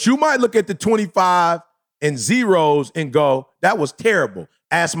 But you might look at the 25 and zeros and go, that was terrible.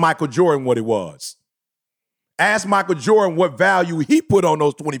 Ask Michael Jordan what it was. Ask Michael Jordan what value he put on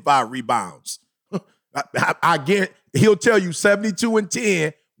those 25 rebounds. I guarantee he'll tell you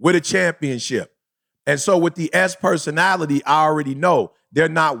 72-10 with a championship. And so with the S personality, I already know they're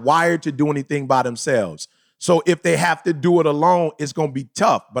not wired to do anything by themselves. So if they have to do it alone, it's going to be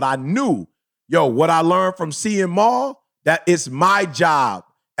tough. But I knew, what I learned from seeing Maul, that it's my job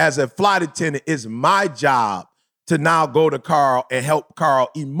as a flight attendant, it's my job to now go to Carl and help Carl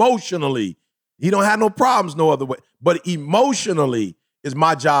emotionally. He don't have no problems no other way. But emotionally is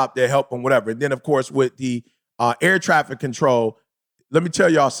my job to help him, whatever. And then, of course, with the air traffic control, let me tell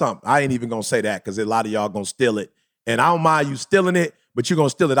y'all something. I ain't even going to say that because a lot of y'all going to steal it. And I don't mind you stealing it, but you're going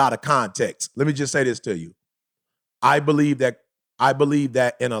to steal it out of context. Let me just say this to you. I believe that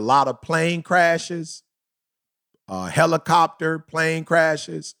in a lot of plane crashes, helicopter plane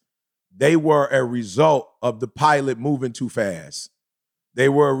crashes, they were a result of the pilot moving too fast. They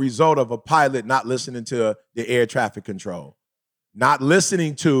were a result of a pilot not listening to the air traffic control. Not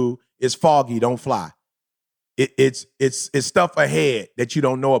listening to, it's foggy, don't fly. It's stuff ahead that you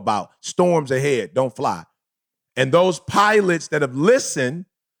don't know about. Storms ahead, don't fly. And those pilots that have listened,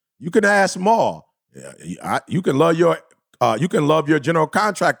 you can ask them all. You can love your general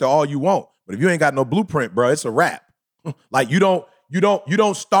contractor all you want, but if you ain't got no blueprint, bro, it's a wrap. Like you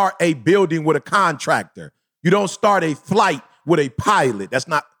don't start a building with a contractor. You don't start a flight with a pilot. That's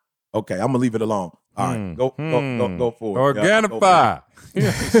not okay. I'm gonna leave it alone. All right, go forward. Organifi.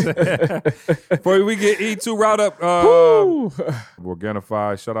 Before we get E2 route up,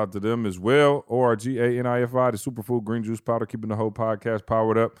 Organifi, shout out to them as well. ORGANIFI, the superfood green juice powder, keeping the whole podcast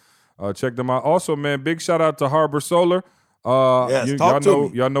powered up. Check them out. Also, man, big shout out to Harbor Solar.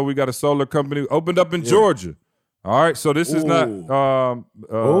 Y'all know we got a solar company opened up in Georgia. All right, so this is not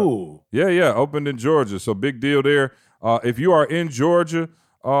opened in Georgia. So big deal there. If you are in Georgia,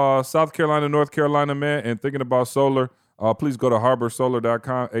 South Carolina, North Carolina, man, and thinking about solar, please go to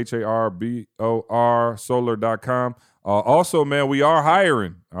harborsolar.com, HARBOR solar.com. Also, man, we are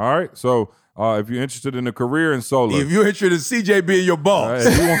hiring. All right, so if you're interested in a career in solar. If you're interested in CJ being your boss.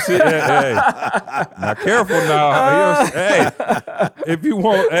 If you want to now careful now. If you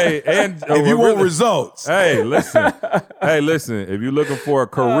want, if you want results. Listen. If you're looking for a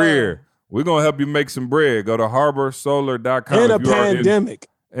career, we're going to help you make some bread. Go to harborsolar.com. In a pandemic.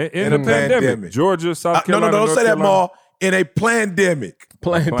 In a pandemic. Georgia, South Carolina, don't say that, Ma. In a pandemic.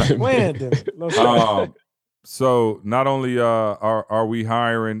 Pandemic. So not only are we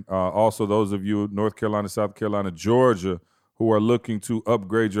hiring, also those of you North Carolina, South Carolina, Georgia, who are looking to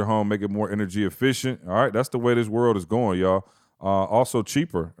upgrade your home, make it more energy efficient. All right, that's the way this world is going, y'all. Also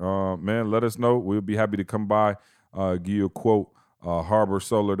cheaper. Man, let us know. We'll be happy to come by, give you a quote.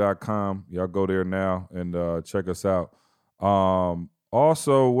 Harborsolar.com. Y'all go there now and check us out.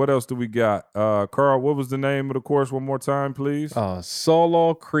 Also, what else do we got? Carl, what was the name of the course one more time, please?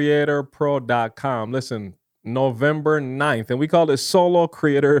 SoloCreatorPro.com. Listen, November 9th, and we call it Solo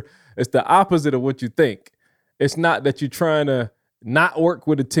Creator. It's the opposite of what you think. It's not that you're trying to not work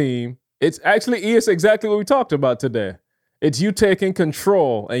with a team. It's exactly what we talked about today. It's you taking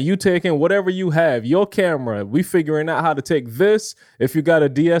control and you taking whatever you have, your camera. We figuring out how to take this. If you got a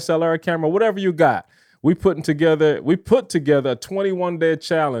DSLR camera, whatever you got, we put together a 21-day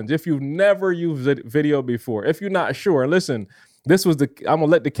challenge. If you've never used video before, if you're not sure, listen, I'm gonna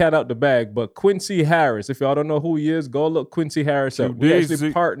let the cat out the bag, but Quincy Harris, if y'all don't know who he is, go look Quincy Harris up. We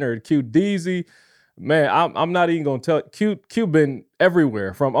actually partnered QDeezy. Man, I'm not even gonna tell. Q been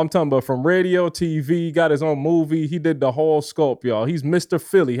everywhere. I'm talking about from radio, TV. Got his own movie. He did the whole scope, y'all. He's Mr.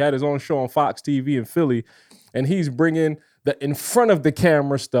 Philly. Had his own show on Fox TV in Philly, and he's bringing the in front of the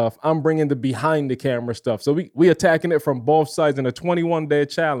camera stuff. I'm bringing the behind the camera stuff. So we attacking it from both sides in a 21-day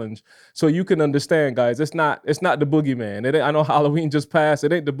challenge. So you can understand, guys. It's not the boogeyman. I know Halloween just passed.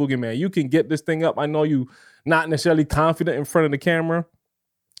 It ain't the boogeyman. You can get this thing up. I know you not necessarily confident in front of the camera.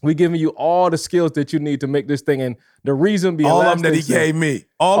 We're giving you all the skills that you need to make this thing. And the reason being all of them that he gave me.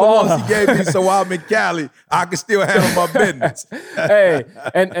 All the ones he gave me, so while I'm in Cali, I can still handle my business. Hey,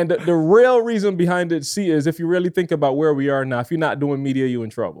 and the real reason behind it, is if you really think about where we are now, if you're not doing media, you're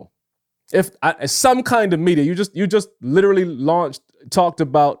in trouble. If some kind of media, you just literally talked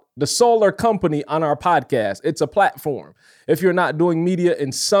about the solar company on our podcast. It's a platform. If you're not doing media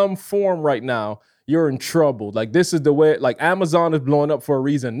in some form right now, you're in trouble. Like, this is the way, like, Amazon is blowing up for a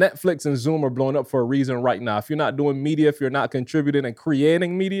reason. Netflix and Zoom are blowing up for a reason right now. If you're not doing media, if you're not contributing and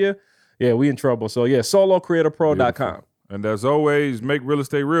creating media, we in trouble. So SoloCreatorPro.com. And as always, make real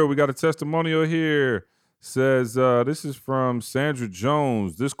estate real. We got a testimonial here. Says, this is from Sandra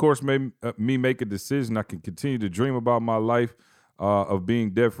Jones. This course made me make a decision. I can continue to dream about my life of being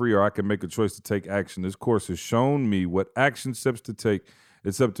debt-free, or I can make a choice to take action. This course has shown me what action steps to take.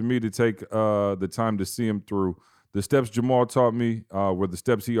 It's up to me to take the time to see him through. The steps Jamal taught me were the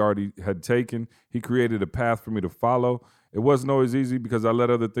steps he already had taken. He created a path for me to follow. It wasn't always easy because I let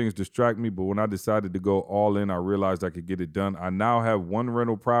other things distract me, but when I decided to go all in, I realized I could get it done. I now have one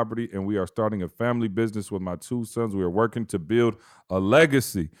rental property, and we are starting a family business with my 2 sons. We are working to build a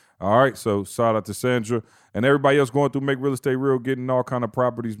legacy. All right, so shout out to Sandra and everybody else going through Make Real Estate Real, getting all kind of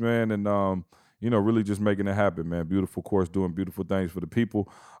properties, man, and really just making it happen, man. Beautiful course, doing beautiful things for the people.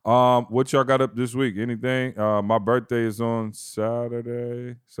 What y'all got up this week? Anything? My birthday is on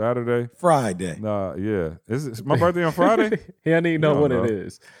Saturday. Friday. Is my birthday on Friday? He don't even know what it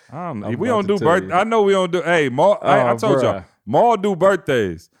is. I don't know. We don't do birthday. I know we don't do. Hey, Maul, I told y'all, Maul do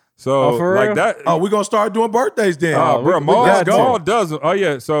birthdays. So like that. Oh, we're gonna start doing birthdays then. Bro, Maul doesn't. Oh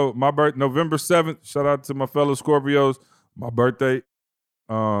yeah. So my birthday, November 7th. Shout out to my fellow Scorpios. My birthday.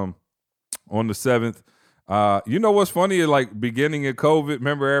 On the 7th. You know what's funny? Like, beginning of COVID,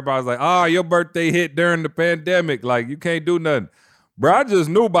 remember everybody's like, your birthday hit during the pandemic. Like, you can't do nothing. Bro, I just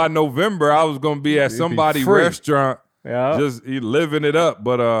knew by November I was going to be at somebody's restaurant just living it up.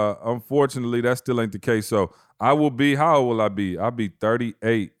 But unfortunately, that still ain't the case. So I will be, how old will I be? I'll be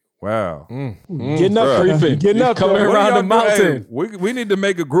 38 Wow. Getting up, creeping. Getting up, coming there. around the mountain. Hey, we need to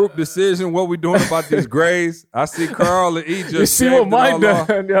make a group decision what we doing about these grades. I see Carl and E just You see what Mike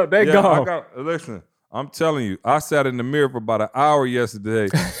done? Yo, they gone. Listen, I'm telling you, I sat in the mirror for about an hour yesterday,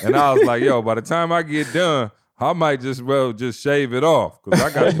 and I was like, yo, by the time I get done, I might just shave it off. Because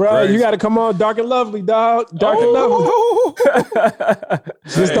I got bro, grades. you got to come on dark and lovely, dog. Dark and lovely.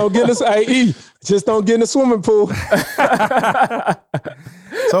 Just don't get us, E. Just don't get in the swimming pool.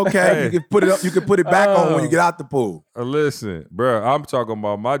 It's okay. You can put it up. You can put it back on when you get out the pool. Listen, bro, I'm talking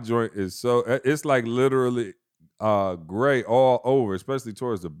about my joint is it's like literally gray all over, especially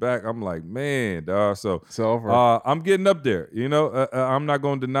towards the back. I'm like, man, dog. So It's over. I'm getting up there. You know, I'm not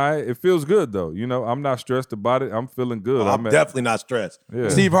going to deny it. It feels good though. You know, I'm not stressed about it. I'm feeling good. I'm definitely not stressed. Yeah.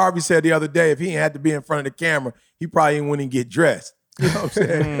 Steve Harvey said the other day, if he had to be in front of the camera, he probably wouldn't get dressed. You know what I'm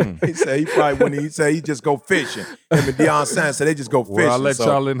saying? He said he probably wouldn't. He said he just go fishing. Him and Deion Sanders said they just go fishing. Well, I'll let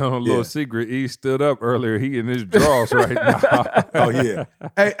y'all in on a little secret. E stood up earlier. He in his drawers right now. Oh, yeah.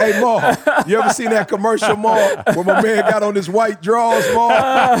 Hey, Maul, you ever seen that commercial, Maul, where my man got on his white drawers, Maul,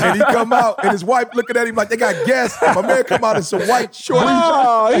 and he come out, and his wife looking at him like they got guests. My man come out in some white shorts.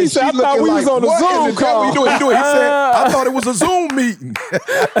 Oh, he said, I thought we was on a Zoom call. He said, I thought it was a Zoom meeting.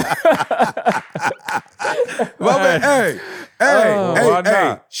 My man, hey,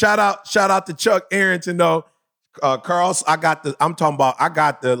 shout out to Chuck Arrington though. Carl, I'm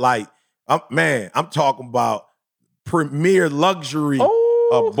talking about premier luxury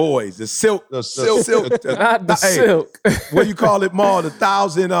of boys. The silk. Not the silk. What do you call it, Maul? The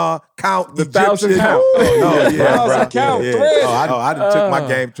 1,000 count. The 1,000 count. Oh, yeah, 1,000 count. Yeah. Thread. I done took my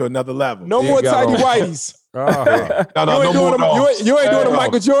game to another level. No more tidy whiteys. No more. You ain't doing the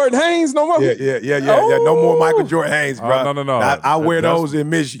Michael Jordan Haynes no more. Yeah. No more Michael Jordan Haynes, bro. No. I wear those in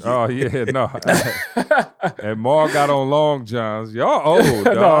Michigan. Oh yeah, no. And Maul got on long johns. Y'all old,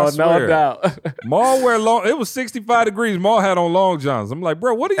 dog. No doubt. Maul wear long. It was 65 degrees. Maul had on long johns. I'm like,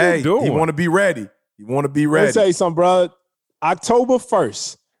 bro, what are you doing? You want to be ready. Let me tell you something, bro. October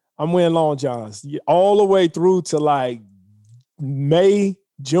 1st, I'm wearing long johns all the way through to like May,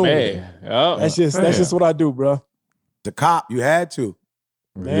 June. That's just what I do, bro. The cop, you had to.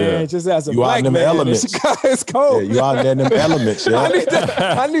 Man, just as a You black out in them man, elements. it's cold. Yeah, you out there in them elements. Yeah.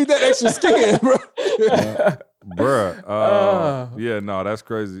 I need that extra skin, bro. Bruh. Yeah, no, that's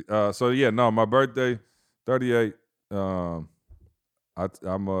crazy. My birthday, 38. I'm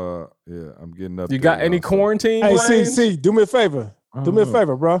getting up. You got any quarantine? Hey, plans? see, do me a favor. Do me a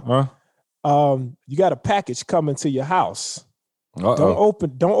favor, bro. You got a package coming to your house. Don't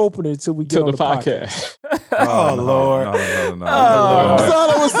open it until we get To on the podcast. Oh, Lord. No. That's all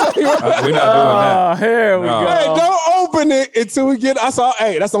I was saying. We're not doing that. Here we go. Hey, don't open it until we get. That's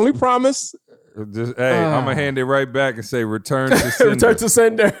the only promise. I'm gonna hand it right back and say return to sender. Return to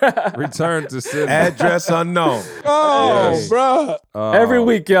sender. Return to sender. Address unknown. Oh, bro. Every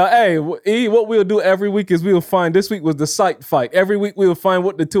week, y'all. Hey, E, what we'll do every week is we'll find. This week was the sight fight. Every week we'll find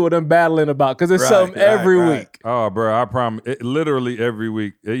what the two of them battling about because it's something every week. Oh, bro, I promise. Literally every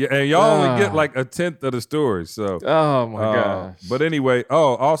week, and y'all only get like a 10th of the story. So, oh my gosh. But anyway,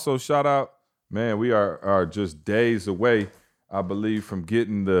 also shout out, man. We are just days away, I believe, from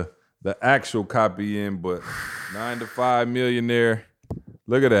getting the actual copy in, but 9 to 5 Millionaire.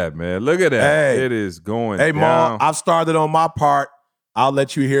 Look at that, man. Look at that. Hey. It is going Hey, down. Mom, I've started on my part. I'll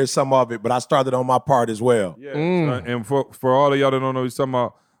let you hear some of it, but I started on my part as well. Yeah. And for all of y'all that don't know what he's talking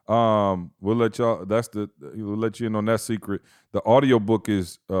about, we'll let you in on that secret. The audiobook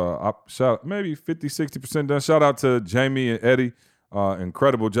is maybe 50-60% done. Shout out to Jamie and Eddie.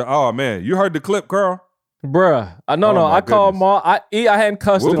 Incredible job. Oh man, you heard the clip, Carl? Bruh. I called Ma. I hadn't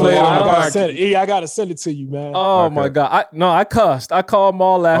cussed We'll in play it on the long. podcast. I gotta send it to you, man. Oh my God. I cussed. I called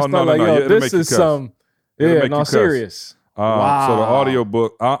Ma last night like, yo, this is some. Yeah, no, serious. Wow. So the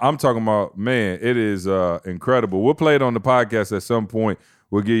audiobook, I'm talking about, man, it is incredible. We'll play it on the podcast at some point.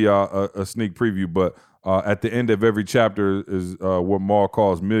 We'll give y'all a sneak preview, but at the end of every chapter is what Maul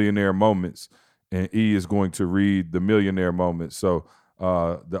calls millionaire moments, and E is going to read the millionaire moments. So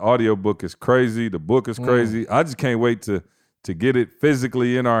the audiobook is crazy. The book is crazy. I just can't wait to get it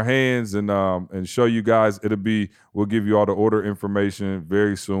physically in our hands and show you guys. We'll give you all the order information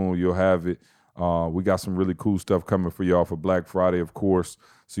very soon. You'll have it. We got some really cool stuff coming for y'all for Black Friday, of course.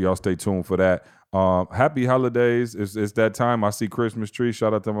 So y'all stay tuned for that. Happy holidays. It's that time. I see Christmas tree.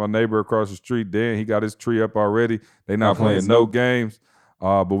 Shout out to my neighbor across the street, Dan. He got his tree up already. They not playing no games.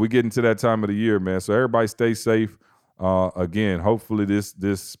 But we getting to that time of the year, man. So everybody stay safe. Again, hopefully this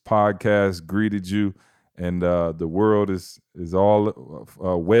podcast greeted you and the world is all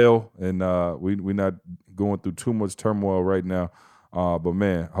well, and we're not going through too much turmoil right now. But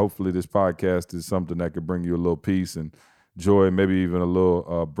man, hopefully this podcast is something that could bring you a little peace and joy, maybe even a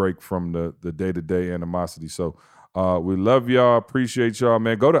little break from the day-to-day animosity. So we love y'all. Appreciate y'all,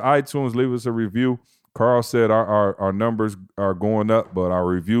 man. Go to iTunes, leave us a review. Carl said our numbers are going up, but our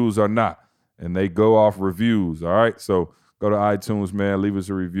reviews are not. And they go off reviews, all right? So go to iTunes, man. Leave us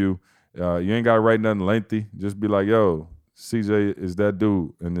a review. You ain't got to write nothing lengthy. Just be like, yo, CJ is that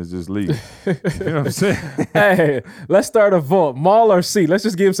dude, and then just leave. You know what I'm saying? Hey, let's start a vote. Maul or C? Let's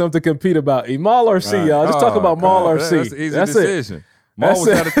just give him something to compete about. Maul or C, y'all? Just talk about Maul or C. That's an easy decision. Maul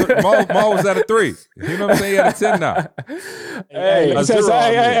was at a 3. You know what I'm saying? He had a 10 now.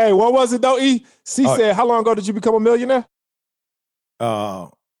 Hey, what was it though, E? C said, how long ago did you become a millionaire?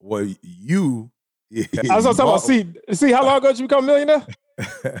 Well, you. I was talking about C. See, how long ago did you become a millionaire?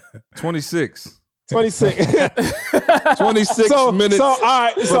 26. 26 minutes. So all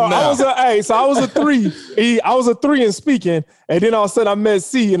right. So I was a 3. I was a 3 in speaking, and then all of a sudden I met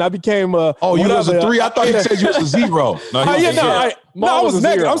C, and I became a. Oh, you was a 3. I thought you said you was a 0. I was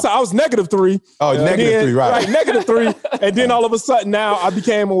negative. I'm sorry, I was -3. Oh, -3, right? -3, and then all of a sudden now I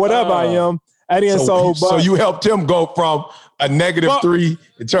became whatever I am, and then so you helped him go from a -3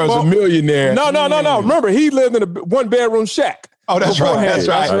 in terms of millionaire. No. Remember, he lived in a 1-bedroom shack. Oh, that's right. He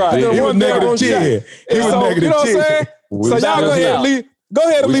was -10. He was -10. You know what I'm saying? So y'all go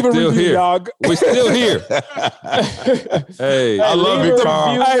ahead and leave a review, y'all. We're still here. Hey, I love it,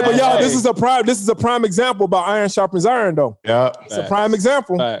 Carl. Hey, but y'all, this is a prime example about iron sharpens iron, though. Yeah, it's a prime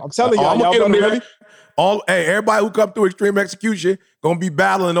example. I'm telling y'all, y'all better really. Everybody who come through Extreme Execution gonna be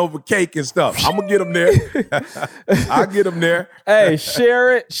battling over cake and stuff. I'm gonna get them there. I'll get them there. Hey,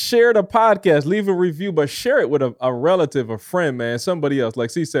 share the podcast, leave a review, but share it with a relative, a friend, man, somebody else. Like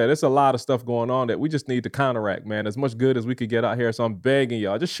C said, there's a lot of stuff going on that we just need to counteract, man. As much good as we could get out here. So I'm begging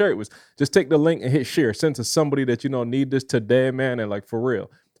y'all, just share it. Just take the link and hit share. Send to somebody that you know need this today, man. And like for real,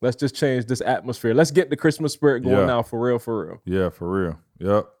 let's just change this atmosphere. Let's get the Christmas spirit going now, for real. Yeah, for real.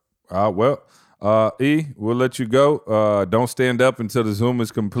 Yep. E, we'll let you go. Don't stand up until the Zoom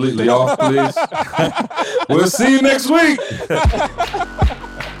is completely off, please. We'll see you next week.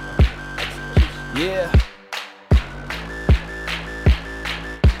 Yeah.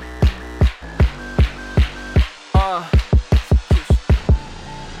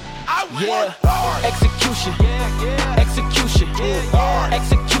 Execution. Execution.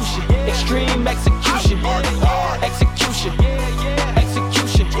 Execution. Extreme execution. Execution.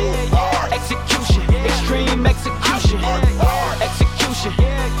 Execution. Execution. Extreme execution. Execution.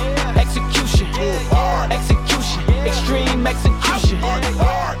 Execution. Execution. Extreme execution.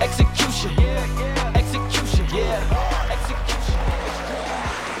 Execution. Execution.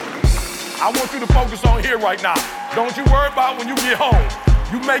 I want you to focus on here right now. Don't you worry about when you get home.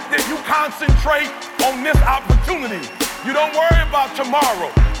 You concentrate on this opportunity. You don't worry about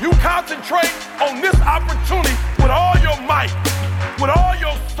tomorrow. You concentrate on this opportunity